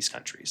both of these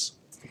countries.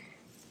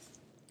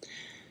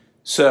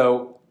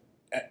 So,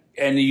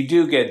 and you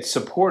do get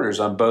supporters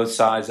on both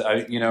sides.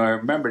 I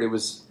remembered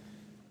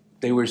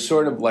they were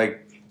sort of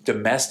like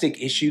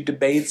domestic issue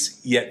debates,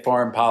 yet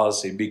foreign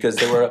policy, because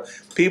there were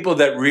people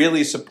that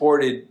really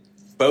supported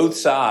both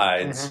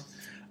sides.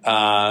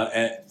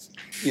 And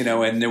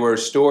there were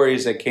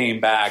stories that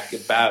came back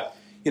about,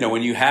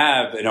 when you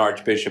have an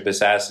archbishop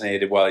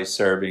assassinated while he's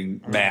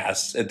serving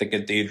mass at the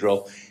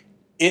cathedral,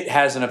 it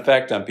has an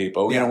effect on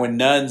people. Yeah.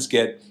 When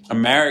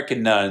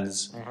American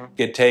nuns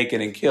get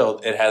taken and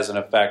killed, it has an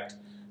effect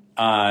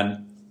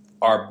on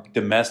our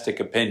domestic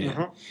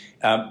opinion.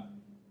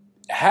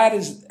 How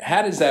does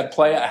that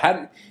play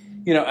out?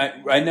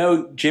 I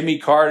know Jimmy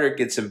Carter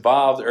gets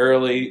involved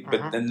early,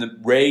 but then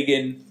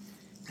Reagan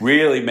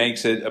really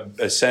makes it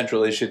a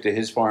central issue to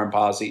his foreign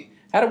policy.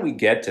 How do we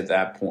get to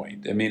that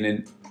point? I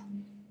mean,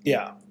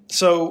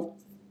 So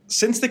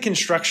since the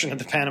construction of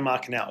the Panama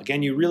Canal,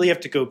 again, you really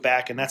have to go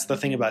back, and that's the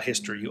thing about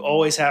history. You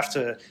always have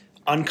to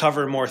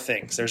uncover more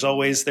things. There's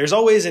always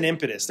an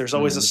impetus. There's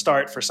always a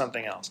start for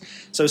something else.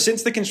 So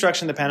since the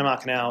construction of the Panama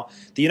Canal,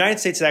 the United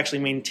States had actually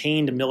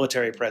maintained a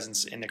military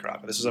presence in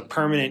Nicaragua. This was a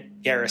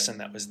permanent garrison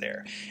that was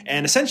there.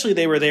 And essentially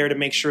they were there to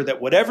make sure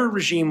that whatever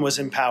regime was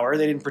in power,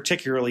 they didn't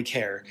particularly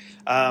care,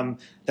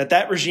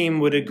 that regime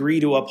would agree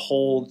to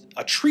uphold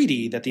a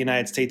treaty that the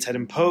United States had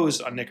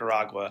imposed on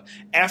Nicaragua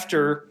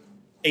after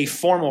a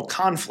formal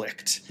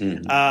conflict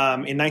in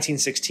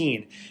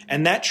 1916.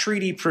 And that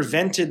treaty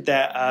prevented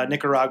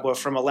Nicaragua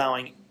from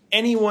allowing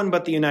anyone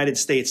but the United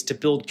States to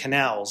build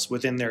canals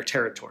within their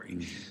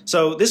territory.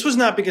 So this was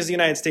not because the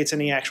United States had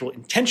any actual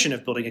intention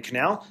of building a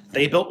canal.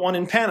 They built one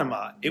in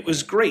Panama. It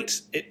was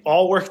great. It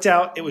all worked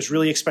out. It was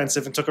really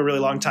expensive and took a really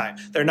long time.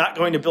 They're not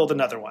going to build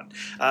another one.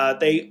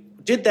 They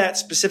did that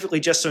specifically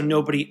just so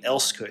nobody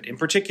else could. In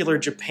particular,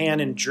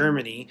 Japan and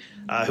Germany,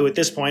 who at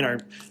this point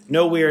are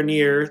nowhere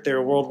near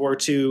their World War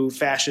II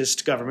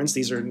fascist governments.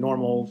 These are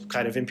normal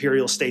kind of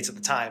imperial states at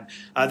the time.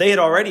 They had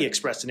already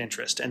expressed an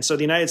interest. And so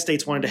the United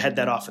States wanted to head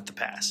that off at the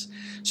pass.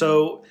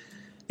 So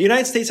the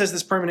United States has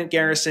this permanent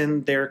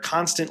garrison. They're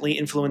constantly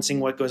influencing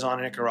what goes on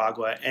in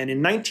Nicaragua. And in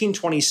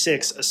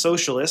 1926, a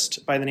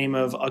socialist by the name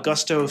of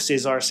Augusto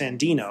Cesar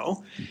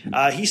Sandino,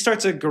 he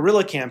starts a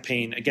guerrilla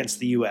campaign against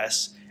the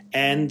U.S.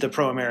 and the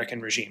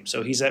pro-American regime.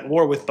 So he's at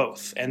war with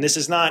both. And this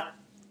is not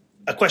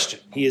a question.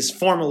 He is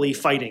formally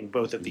fighting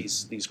both of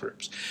these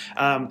groups.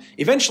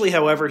 Eventually,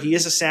 however, he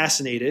is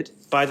assassinated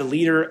by the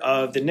leader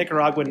of the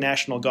Nicaraguan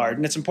National Guard.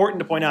 And it's important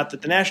to point out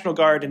that the National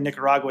Guard in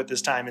Nicaragua at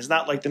this time is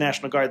not like the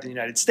National Guard in the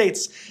United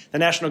States. The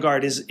National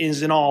Guard is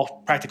in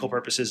all practical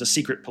purposes, a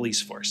secret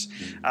police force.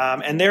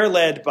 And they're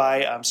led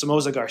by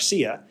Somoza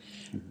Garcia.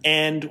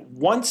 And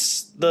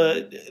once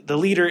the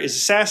leader is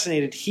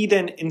assassinated, he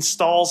then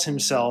installs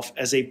himself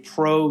as a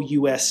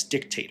pro-U.S.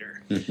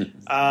 dictator.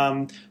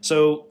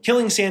 So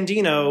killing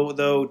Sandino,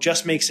 though,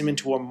 just makes him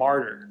into a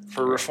martyr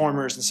for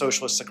reformers and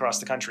socialists across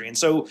the country. And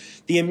so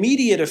the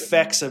immediate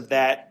effects of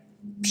that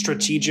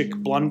strategic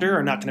blunder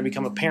are not going to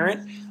become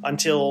apparent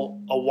until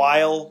a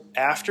while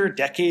after,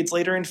 decades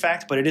later, in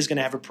fact, but it is going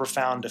to have a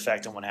profound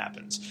effect on what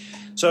happens.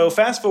 So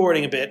fast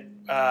forwarding a bit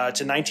to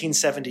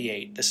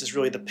 1978, this is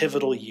really the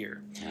pivotal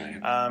year.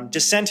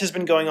 Dissent has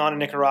been going on in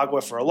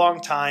Nicaragua for a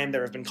long time.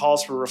 There have been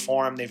calls for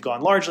reform. They've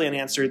gone largely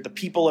unanswered. The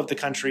people of the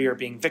country are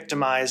being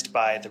victimized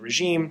by the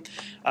regime.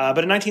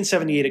 But in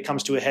 1978, it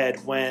comes to a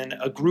head when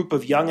a group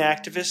of young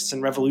activists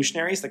and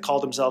revolutionaries that call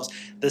themselves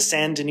the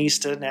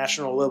Sandinista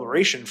National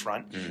Liberation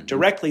Front,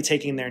 directly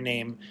taking their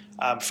name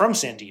from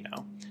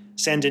Sandino.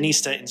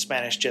 Sandinista in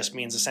Spanish just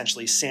means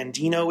essentially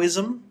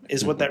Sandinoism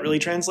is what that really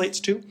translates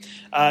to.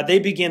 They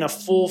begin a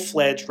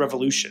full-fledged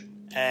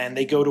revolution, and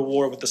they go to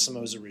war with the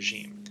Somoza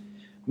regime.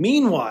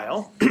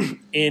 Meanwhile,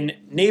 in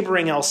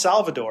neighboring El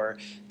Salvador,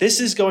 this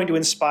is going to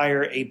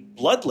inspire a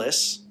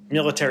bloodless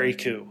military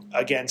coup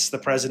against the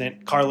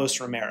president, Carlos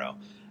Romero.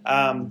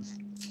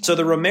 So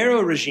the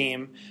Romero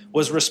regime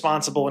was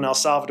responsible in El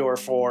Salvador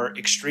for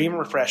extreme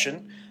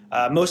repression,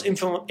 most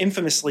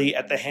infamously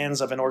at the hands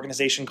of an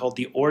organization called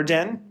the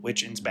Orden,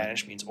 which in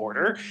Spanish means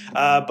order,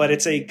 but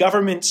it's a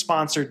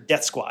government-sponsored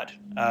death squad.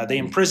 They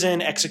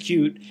imprison,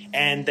 execute,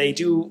 and they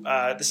do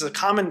this is a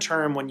common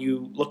term when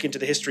you look into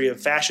the history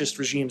of fascist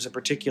regimes, in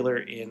particular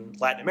in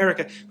Latin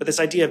America, but this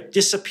idea of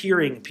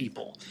disappearing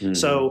people.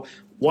 So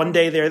one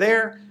day they're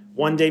there,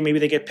 one day maybe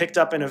they get picked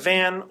up in a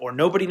van, or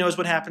nobody knows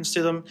what happens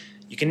to them.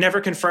 You can never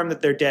confirm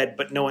that they're dead,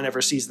 but no one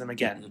ever sees them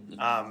again.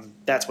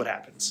 That's what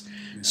happens.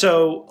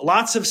 So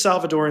lots of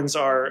Salvadorans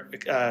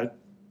are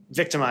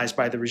victimized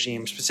by the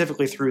regime,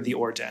 specifically through the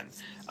Orden.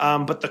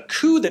 But the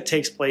coup that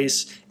takes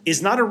place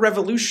is not a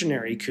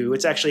revolutionary coup.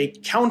 It's actually a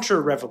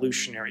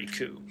counter-revolutionary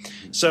coup.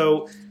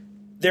 So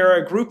there are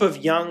a group of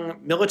young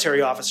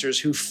military officers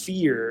who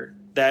fear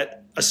that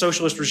a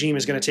socialist regime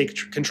is going to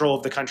take control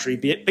of the country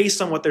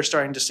based on what they're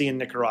starting to see in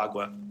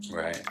Nicaragua,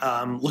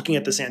 looking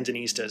at the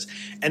Sandinistas.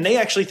 And they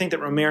actually think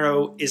that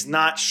Romero is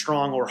not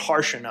strong or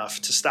harsh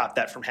enough to stop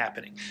that from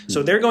happening.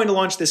 So they're going to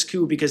launch this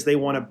coup because they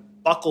want to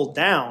buckle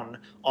down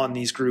on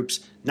these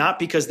groups, not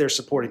because they're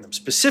supporting them,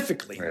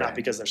 specifically not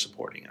because they're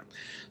supporting them.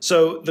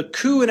 So the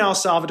coup in El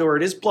Salvador,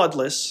 it is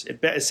bloodless. It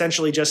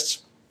essentially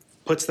just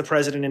puts the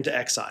president into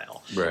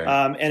exile.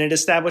 And it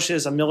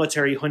establishes a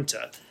military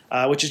junta,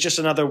 which is just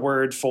another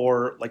word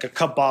for like a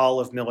cabal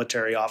of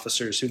military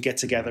officers who get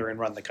together and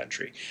run the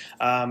country.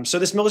 So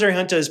this military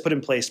junta is put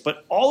in place,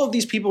 but all of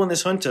these people in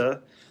this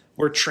junta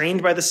were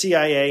trained by the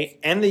CIA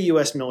and the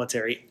U.S.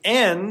 military,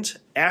 and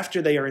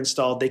after they are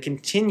installed, they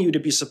continue to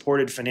be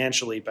supported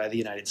financially by the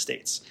United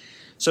States.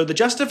 So the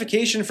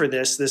justification for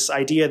this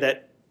idea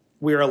that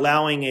we're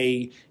allowing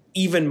a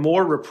even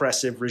more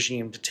repressive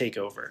regime to take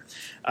over.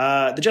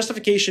 The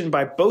justification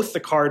by both the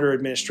Carter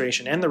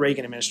administration and the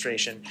Reagan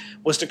administration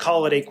was to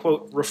call it a,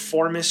 quote,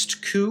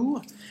 reformist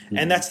coup.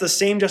 And that's the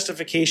same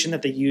justification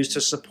that they used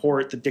to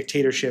support the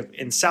dictatorship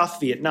in South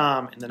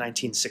Vietnam in the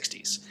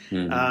 1960s.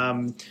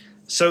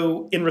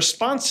 So in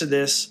response to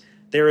this,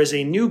 there is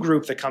a new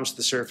group that comes to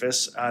the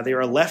surface. They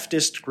are a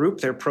leftist group.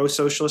 They're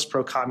pro-socialist,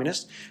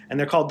 pro-communist, and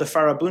they're called the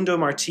Farabundo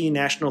Martí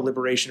National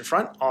Liberation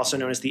Front, also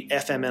known as the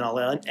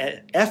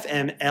FMLN,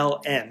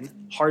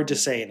 hard to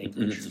say in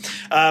English.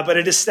 But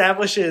it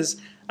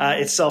establishes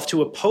itself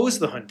to oppose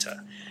the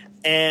junta.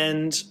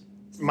 And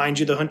mind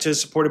you, the junta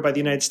is supported by the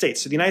United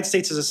States. So the United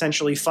States is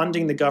essentially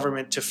funding the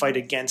government to fight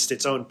against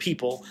its own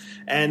people.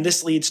 And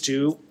this leads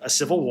to a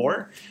civil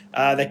war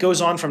that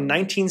goes on from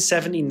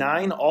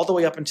 1979 all the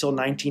way up until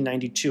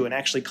 1992 and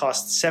actually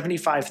cost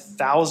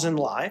 75,000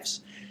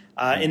 lives,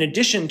 in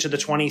addition to the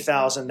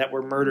 20,000 that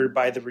were murdered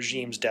by the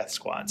regime's death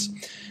squads.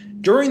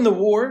 During the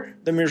war,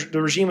 the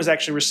regime was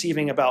actually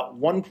receiving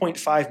about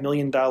 $1.5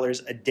 million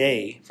a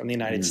day from the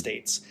United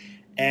States.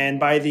 And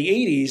by the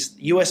 80s,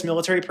 U.S.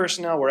 military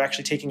personnel were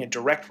actually taking a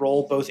direct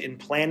role both in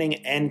planning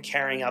and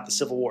carrying out the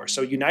Civil War.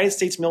 So United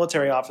States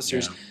military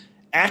officers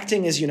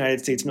acting as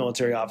United States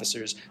military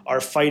officers are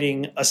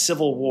fighting a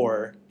civil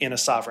war in a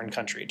sovereign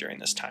country during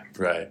this time.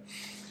 Right.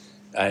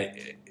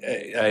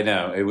 I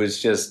know. It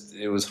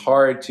was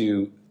hard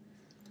to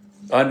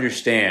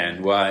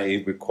understand why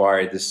it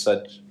required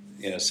such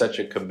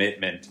a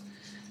commitment.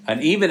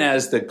 And even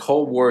as the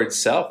Cold War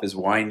itself is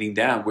winding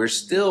down, we're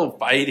still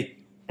fighting.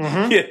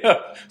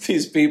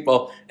 These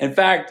people. In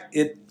fact,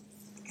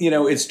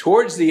 it's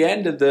towards the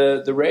end of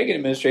the Reagan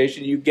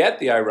administration you get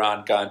the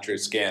Iran-Contra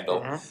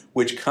Scandal,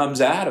 which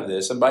comes out of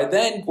this, and by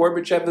then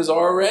Gorbachev has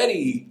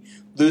already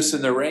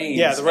loosened the reins.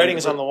 Yeah, the writing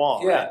is on the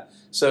wall. Yeah. Right?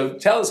 So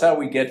tell us how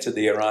we get to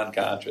the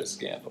Iran-Contra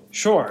Scandal.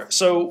 Sure.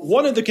 So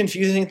one of the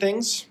confusing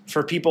things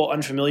for people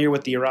unfamiliar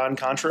with the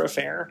Iran-Contra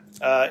affair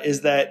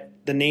is that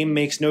the name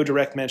makes no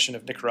direct mention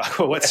of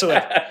Nicaragua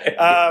whatsoever,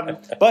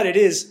 but it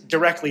is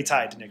directly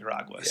tied to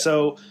Nicaragua. Yeah.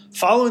 So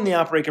following the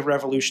outbreak of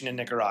revolution in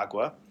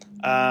Nicaragua,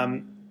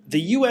 the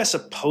U.S.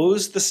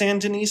 opposed the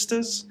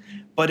Sandinistas,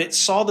 but it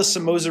saw the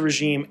Somoza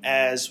regime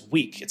as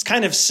weak. It's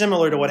kind of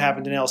similar to what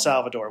happened in El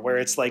Salvador, where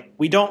it's like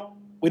we don't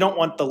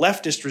want the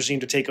leftist regime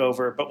to take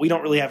over, but we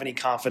don't really have any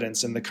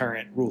confidence in the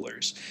current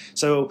rulers.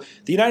 So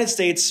the United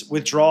States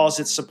withdraws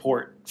its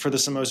support for the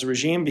Somoza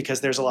regime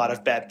because there's a lot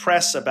of bad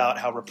press about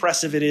how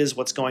repressive it is,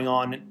 what's going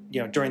on,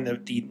 during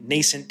the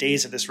nascent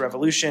days of this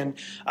revolution.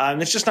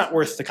 And it's just not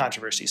worth the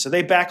controversy. So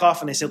they back off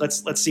and they say,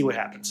 let's see what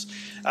happens.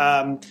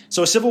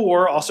 So a civil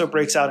war also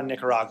breaks out in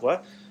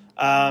Nicaragua,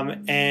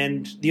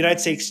 and the United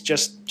States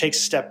just takes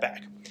a step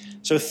back.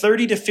 So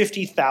 30 to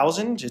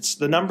 50,000,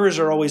 the numbers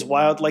are always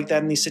wild like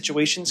that in these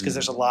situations because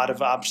there's a lot of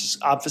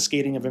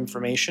obfuscating of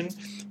information.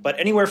 But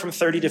anywhere from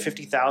 30 to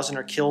 50,000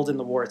 are killed in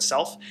the war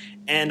itself,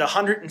 and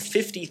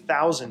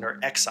 150,000 are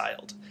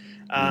exiled.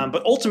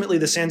 But ultimately,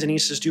 the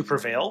Sandinistas do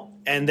prevail,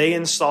 and they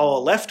install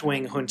a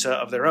left-wing junta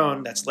of their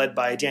own that's led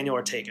by Daniel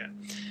Ortega.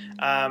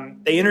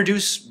 They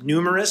introduce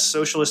numerous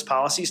socialist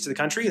policies to the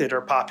country that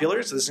are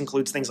popular. So this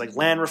includes things like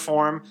land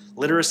reform,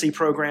 literacy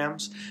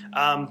programs,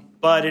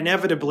 but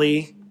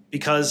inevitably,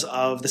 because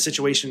of the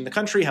situation in the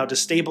country, how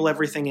destable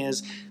everything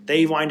is,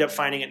 they wind up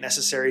finding it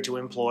necessary to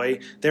employ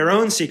their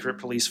own secret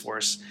police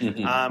force,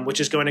 which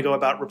is going to go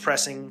about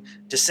repressing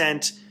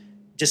dissent,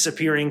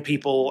 disappearing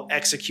people,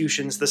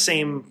 executions, the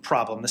same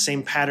problem, the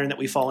same pattern that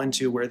we fall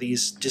into where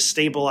these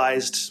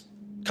destabilized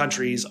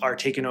countries are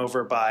taken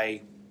over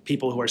by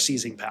people who are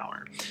seizing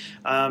power.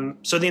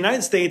 So the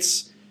United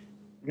States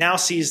now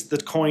sees the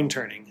coin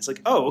turning. It's like,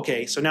 oh,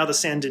 okay, so now the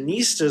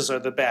Sandinistas are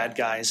the bad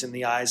guys in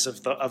the eyes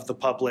of the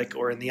public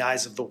or in the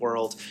eyes of the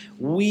world.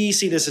 We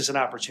see this as an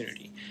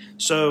opportunity.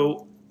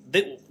 So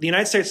the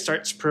United States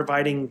starts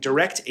providing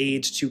direct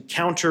aid to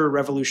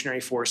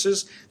counter-revolutionary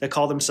forces that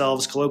call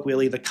themselves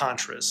colloquially the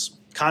Contras.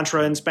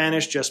 Contra in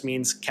Spanish just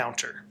means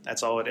counter.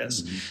 That's all it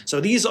is. So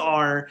these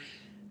are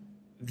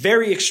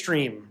very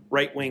extreme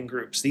right-wing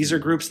groups. These are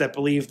groups that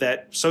believe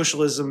that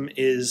socialism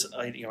is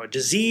a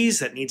disease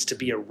that needs to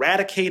be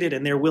eradicated,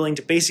 and they're willing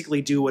to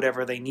basically do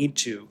whatever they need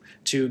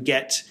to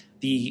get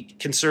the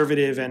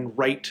conservative and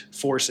right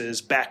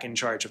forces back in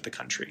charge of the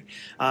country.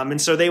 And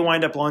so they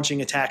wind up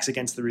launching attacks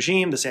against the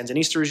regime, the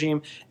Sandinista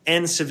regime,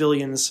 and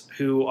civilians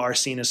who are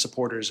seen as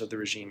supporters of the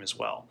regime as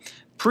well.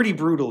 Pretty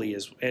brutally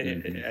as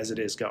it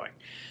is going.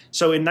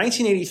 So in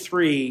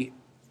 1983,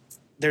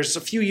 there's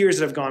a few years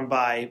that have gone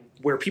by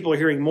where people are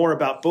hearing more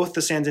about both the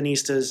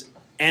Sandinistas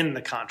and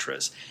the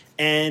Contras.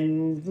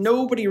 And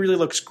nobody really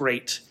looks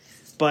great.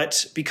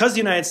 But because the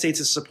United States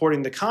is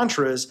supporting the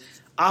Contras,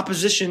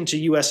 opposition to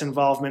U.S.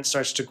 involvement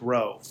starts to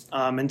grow.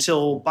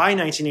 Until by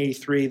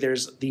 1983,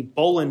 there's the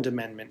Boland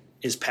Amendment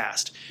is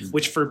passed,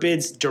 which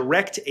forbids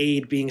direct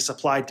aid being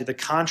supplied to the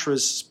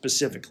Contras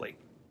specifically.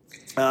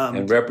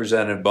 And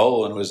Representative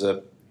Boland was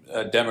a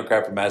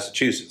Democrat from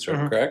Massachusetts,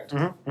 right? Correct?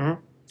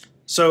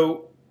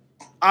 So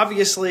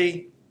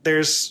obviously,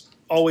 there's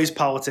always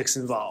politics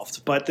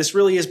involved. But this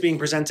really is being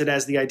presented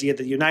as the idea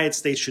that the United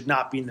States should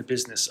not be in the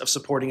business of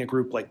supporting a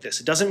group like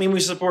this. It doesn't mean we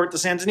support the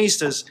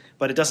Sandinistas,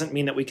 but it doesn't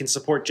mean that we can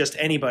support just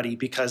anybody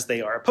because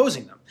they are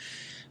opposing them.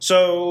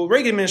 So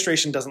Reagan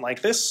administration doesn't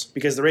like this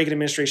because the Reagan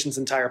administration's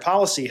entire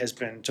policy has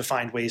been to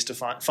find ways to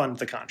fund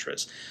the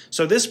Contras.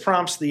 So this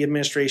prompts the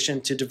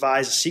administration to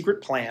devise a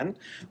secret plan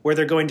where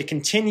they're going to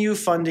continue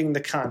funding the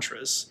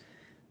Contras.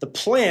 The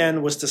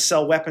plan was to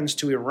sell weapons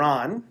to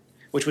Iran,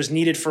 which was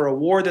needed for a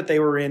war that they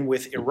were in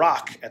with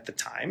Iraq at the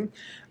time.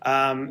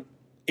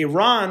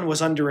 Iran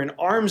was under an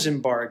arms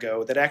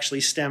embargo that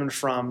actually stemmed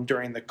from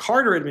during the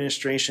Carter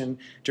administration,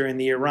 during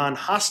the Iran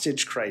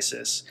hostage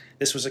crisis.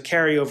 This was a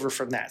carryover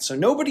from that. So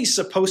nobody's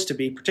supposed to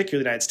be,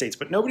 particularly the United States,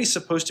 but nobody's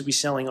supposed to be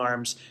selling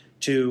arms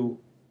to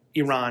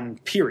Iran,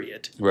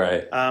 period.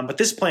 Right. But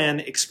this plan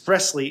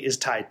expressly is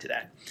tied to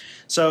that.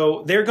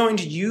 So they're going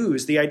to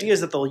use, the idea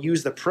is that they'll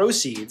use the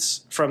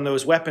proceeds from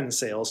those weapons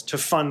sales to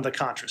fund the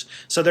Contras.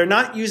 So they're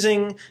not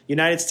using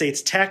United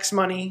States tax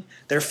money.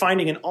 They're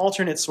finding an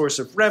alternate source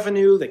of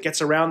revenue that gets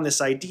around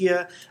this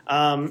idea.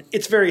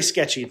 It's very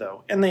sketchy,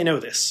 though, and they know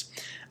this.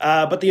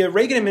 But the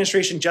Reagan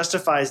administration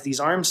justifies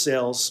these arms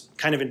sales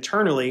kind of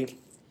internally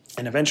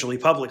and eventually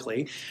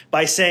publicly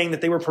by saying that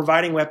they were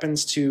providing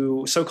weapons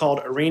to so-called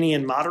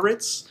Iranian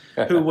moderates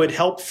who would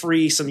help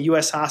free some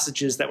U.S.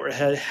 hostages that were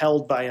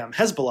held by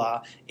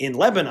Hezbollah in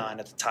Lebanon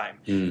at the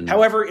time.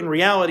 However, in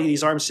reality,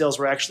 these arms sales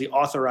were actually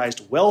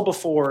authorized well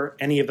before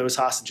any of those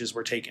hostages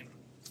were taken.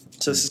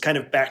 So this is kind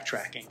of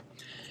backtracking.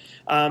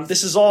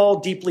 This is all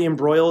deeply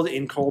embroiled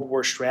in Cold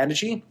War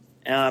strategy.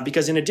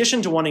 Because in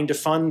addition to wanting to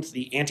fund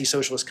the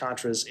anti-socialist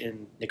Contras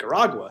in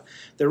Nicaragua,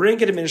 the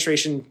Reagan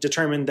administration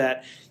determined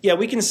that, yeah,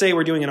 we can say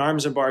we're doing an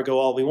arms embargo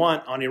all we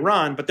want on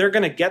Iran, but they're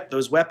going to get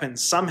those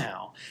weapons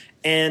somehow.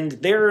 And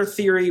their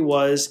theory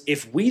was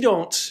if we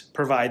don't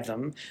provide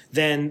them,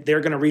 then they're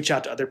going to reach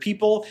out to other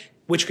people,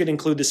 which could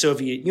include the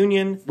Soviet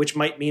Union, which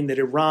might mean that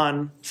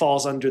Iran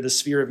falls under the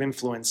sphere of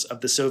influence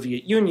of the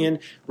Soviet Union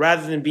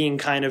rather than being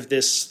kind of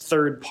this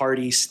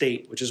third-party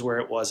state, which is where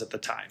it was at the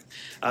time.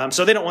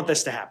 So they don't want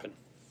this to happen.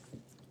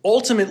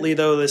 Ultimately,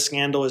 though, this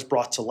scandal is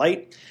brought to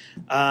light.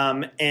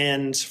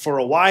 And for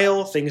a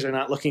while, things are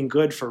not looking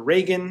good for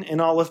Reagan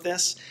in all of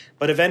this.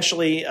 But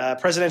eventually,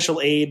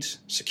 presidential aide,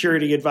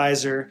 security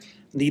advisor,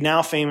 the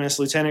now famous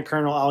Lieutenant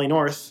Colonel Ollie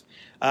North,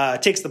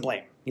 takes the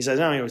blame. He says,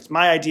 no, it's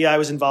my idea. I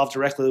was involved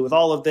directly with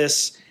all of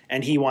this.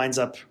 And he winds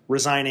up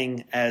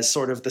resigning as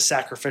sort of the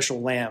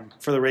sacrificial lamb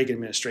for the Reagan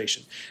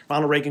administration.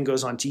 Ronald Reagan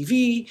goes on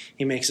TV.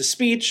 He makes a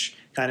speech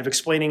kind of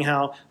explaining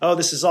how, oh,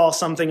 this is all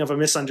something of a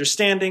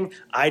misunderstanding.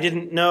 I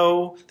didn't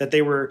know that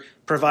they were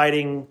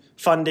providing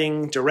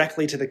funding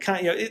directly to the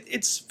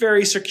it's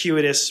very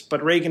circuitous,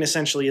 but Reagan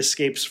essentially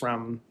escapes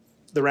from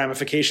the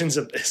ramifications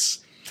of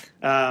this.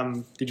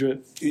 Did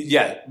you?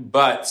 Yeah,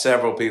 but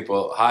several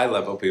people,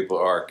 high-level people,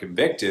 are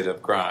convicted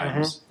of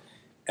crimes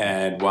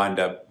and wind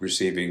up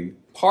receiving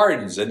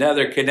pardons.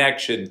 Another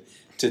connection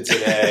to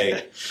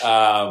today.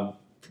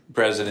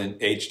 President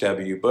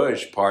H.W.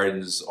 Bush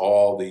pardons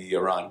all the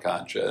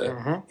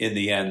Iran-Contra. In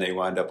the end, they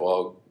wind up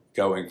all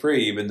going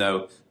free, even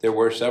though there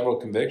were several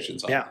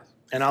convictions on it.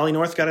 And Ollie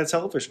North got a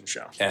television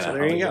show. And so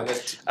there you go.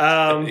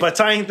 But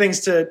tying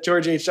things to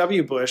George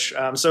H.W. Bush,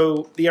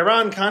 so the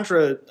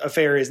Iran-Contra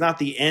affair is not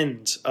the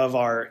end of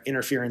our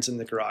interference in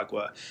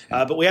Nicaragua,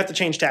 but we have to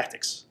change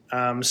tactics.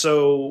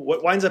 So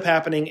what winds up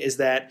happening is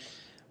that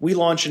we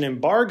launch an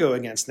embargo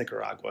against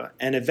Nicaragua,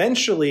 and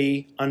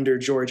eventually, under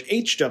George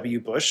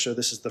H.W. Bush, so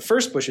this is the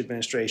first Bush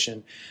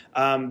administration,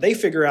 they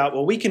figure out,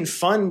 well, we can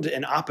fund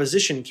an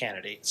opposition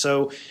candidate.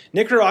 So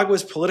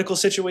Nicaragua's political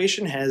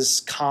situation has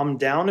calmed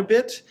down a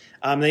bit.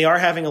 They are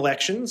having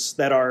elections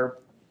that are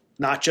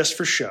not just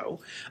for show.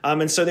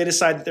 And so they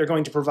decide that they're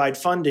going to provide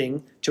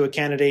funding to a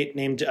candidate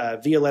named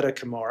Violeta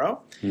Chamorro.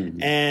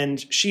 And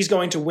she's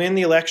going to win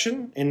the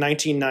election in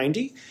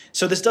 1990.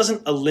 So this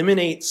doesn't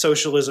eliminate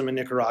socialism in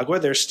Nicaragua.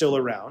 They're still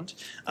around.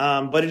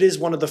 But it is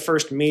one of the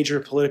first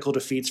major political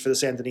defeats for the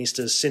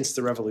Sandinistas since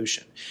the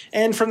revolution.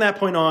 And from that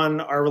point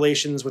on, our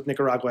relations with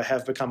Nicaragua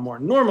have become more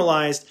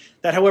normalized.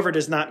 That, however,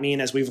 does not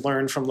mean, as we've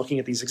learned from looking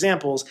at these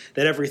examples,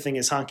 that everything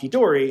is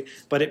honky-dory,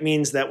 but it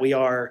means that we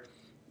are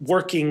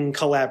working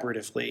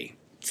collaboratively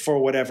for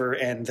whatever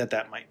end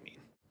that might mean.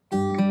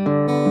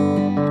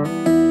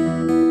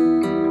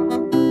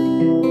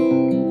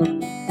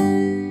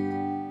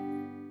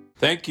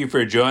 Thank you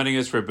for joining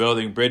us for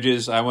Building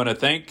Bridges. I want to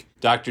thank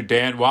Dr.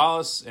 Dan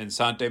Wallace and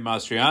Sante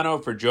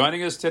Mastriano for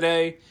joining us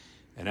today.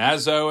 And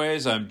as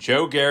always, I'm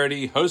Joe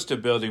Garrity, host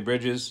of Building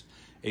Bridges.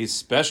 A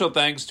special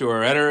thanks to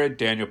our editor,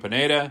 Daniel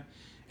Pineda,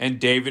 and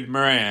David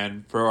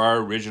Moran for our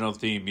original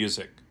theme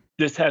music.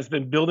 This has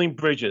been Building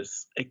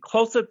Bridges, a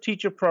close-up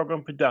teacher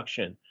program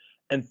production,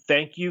 and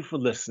thank you for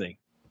listening.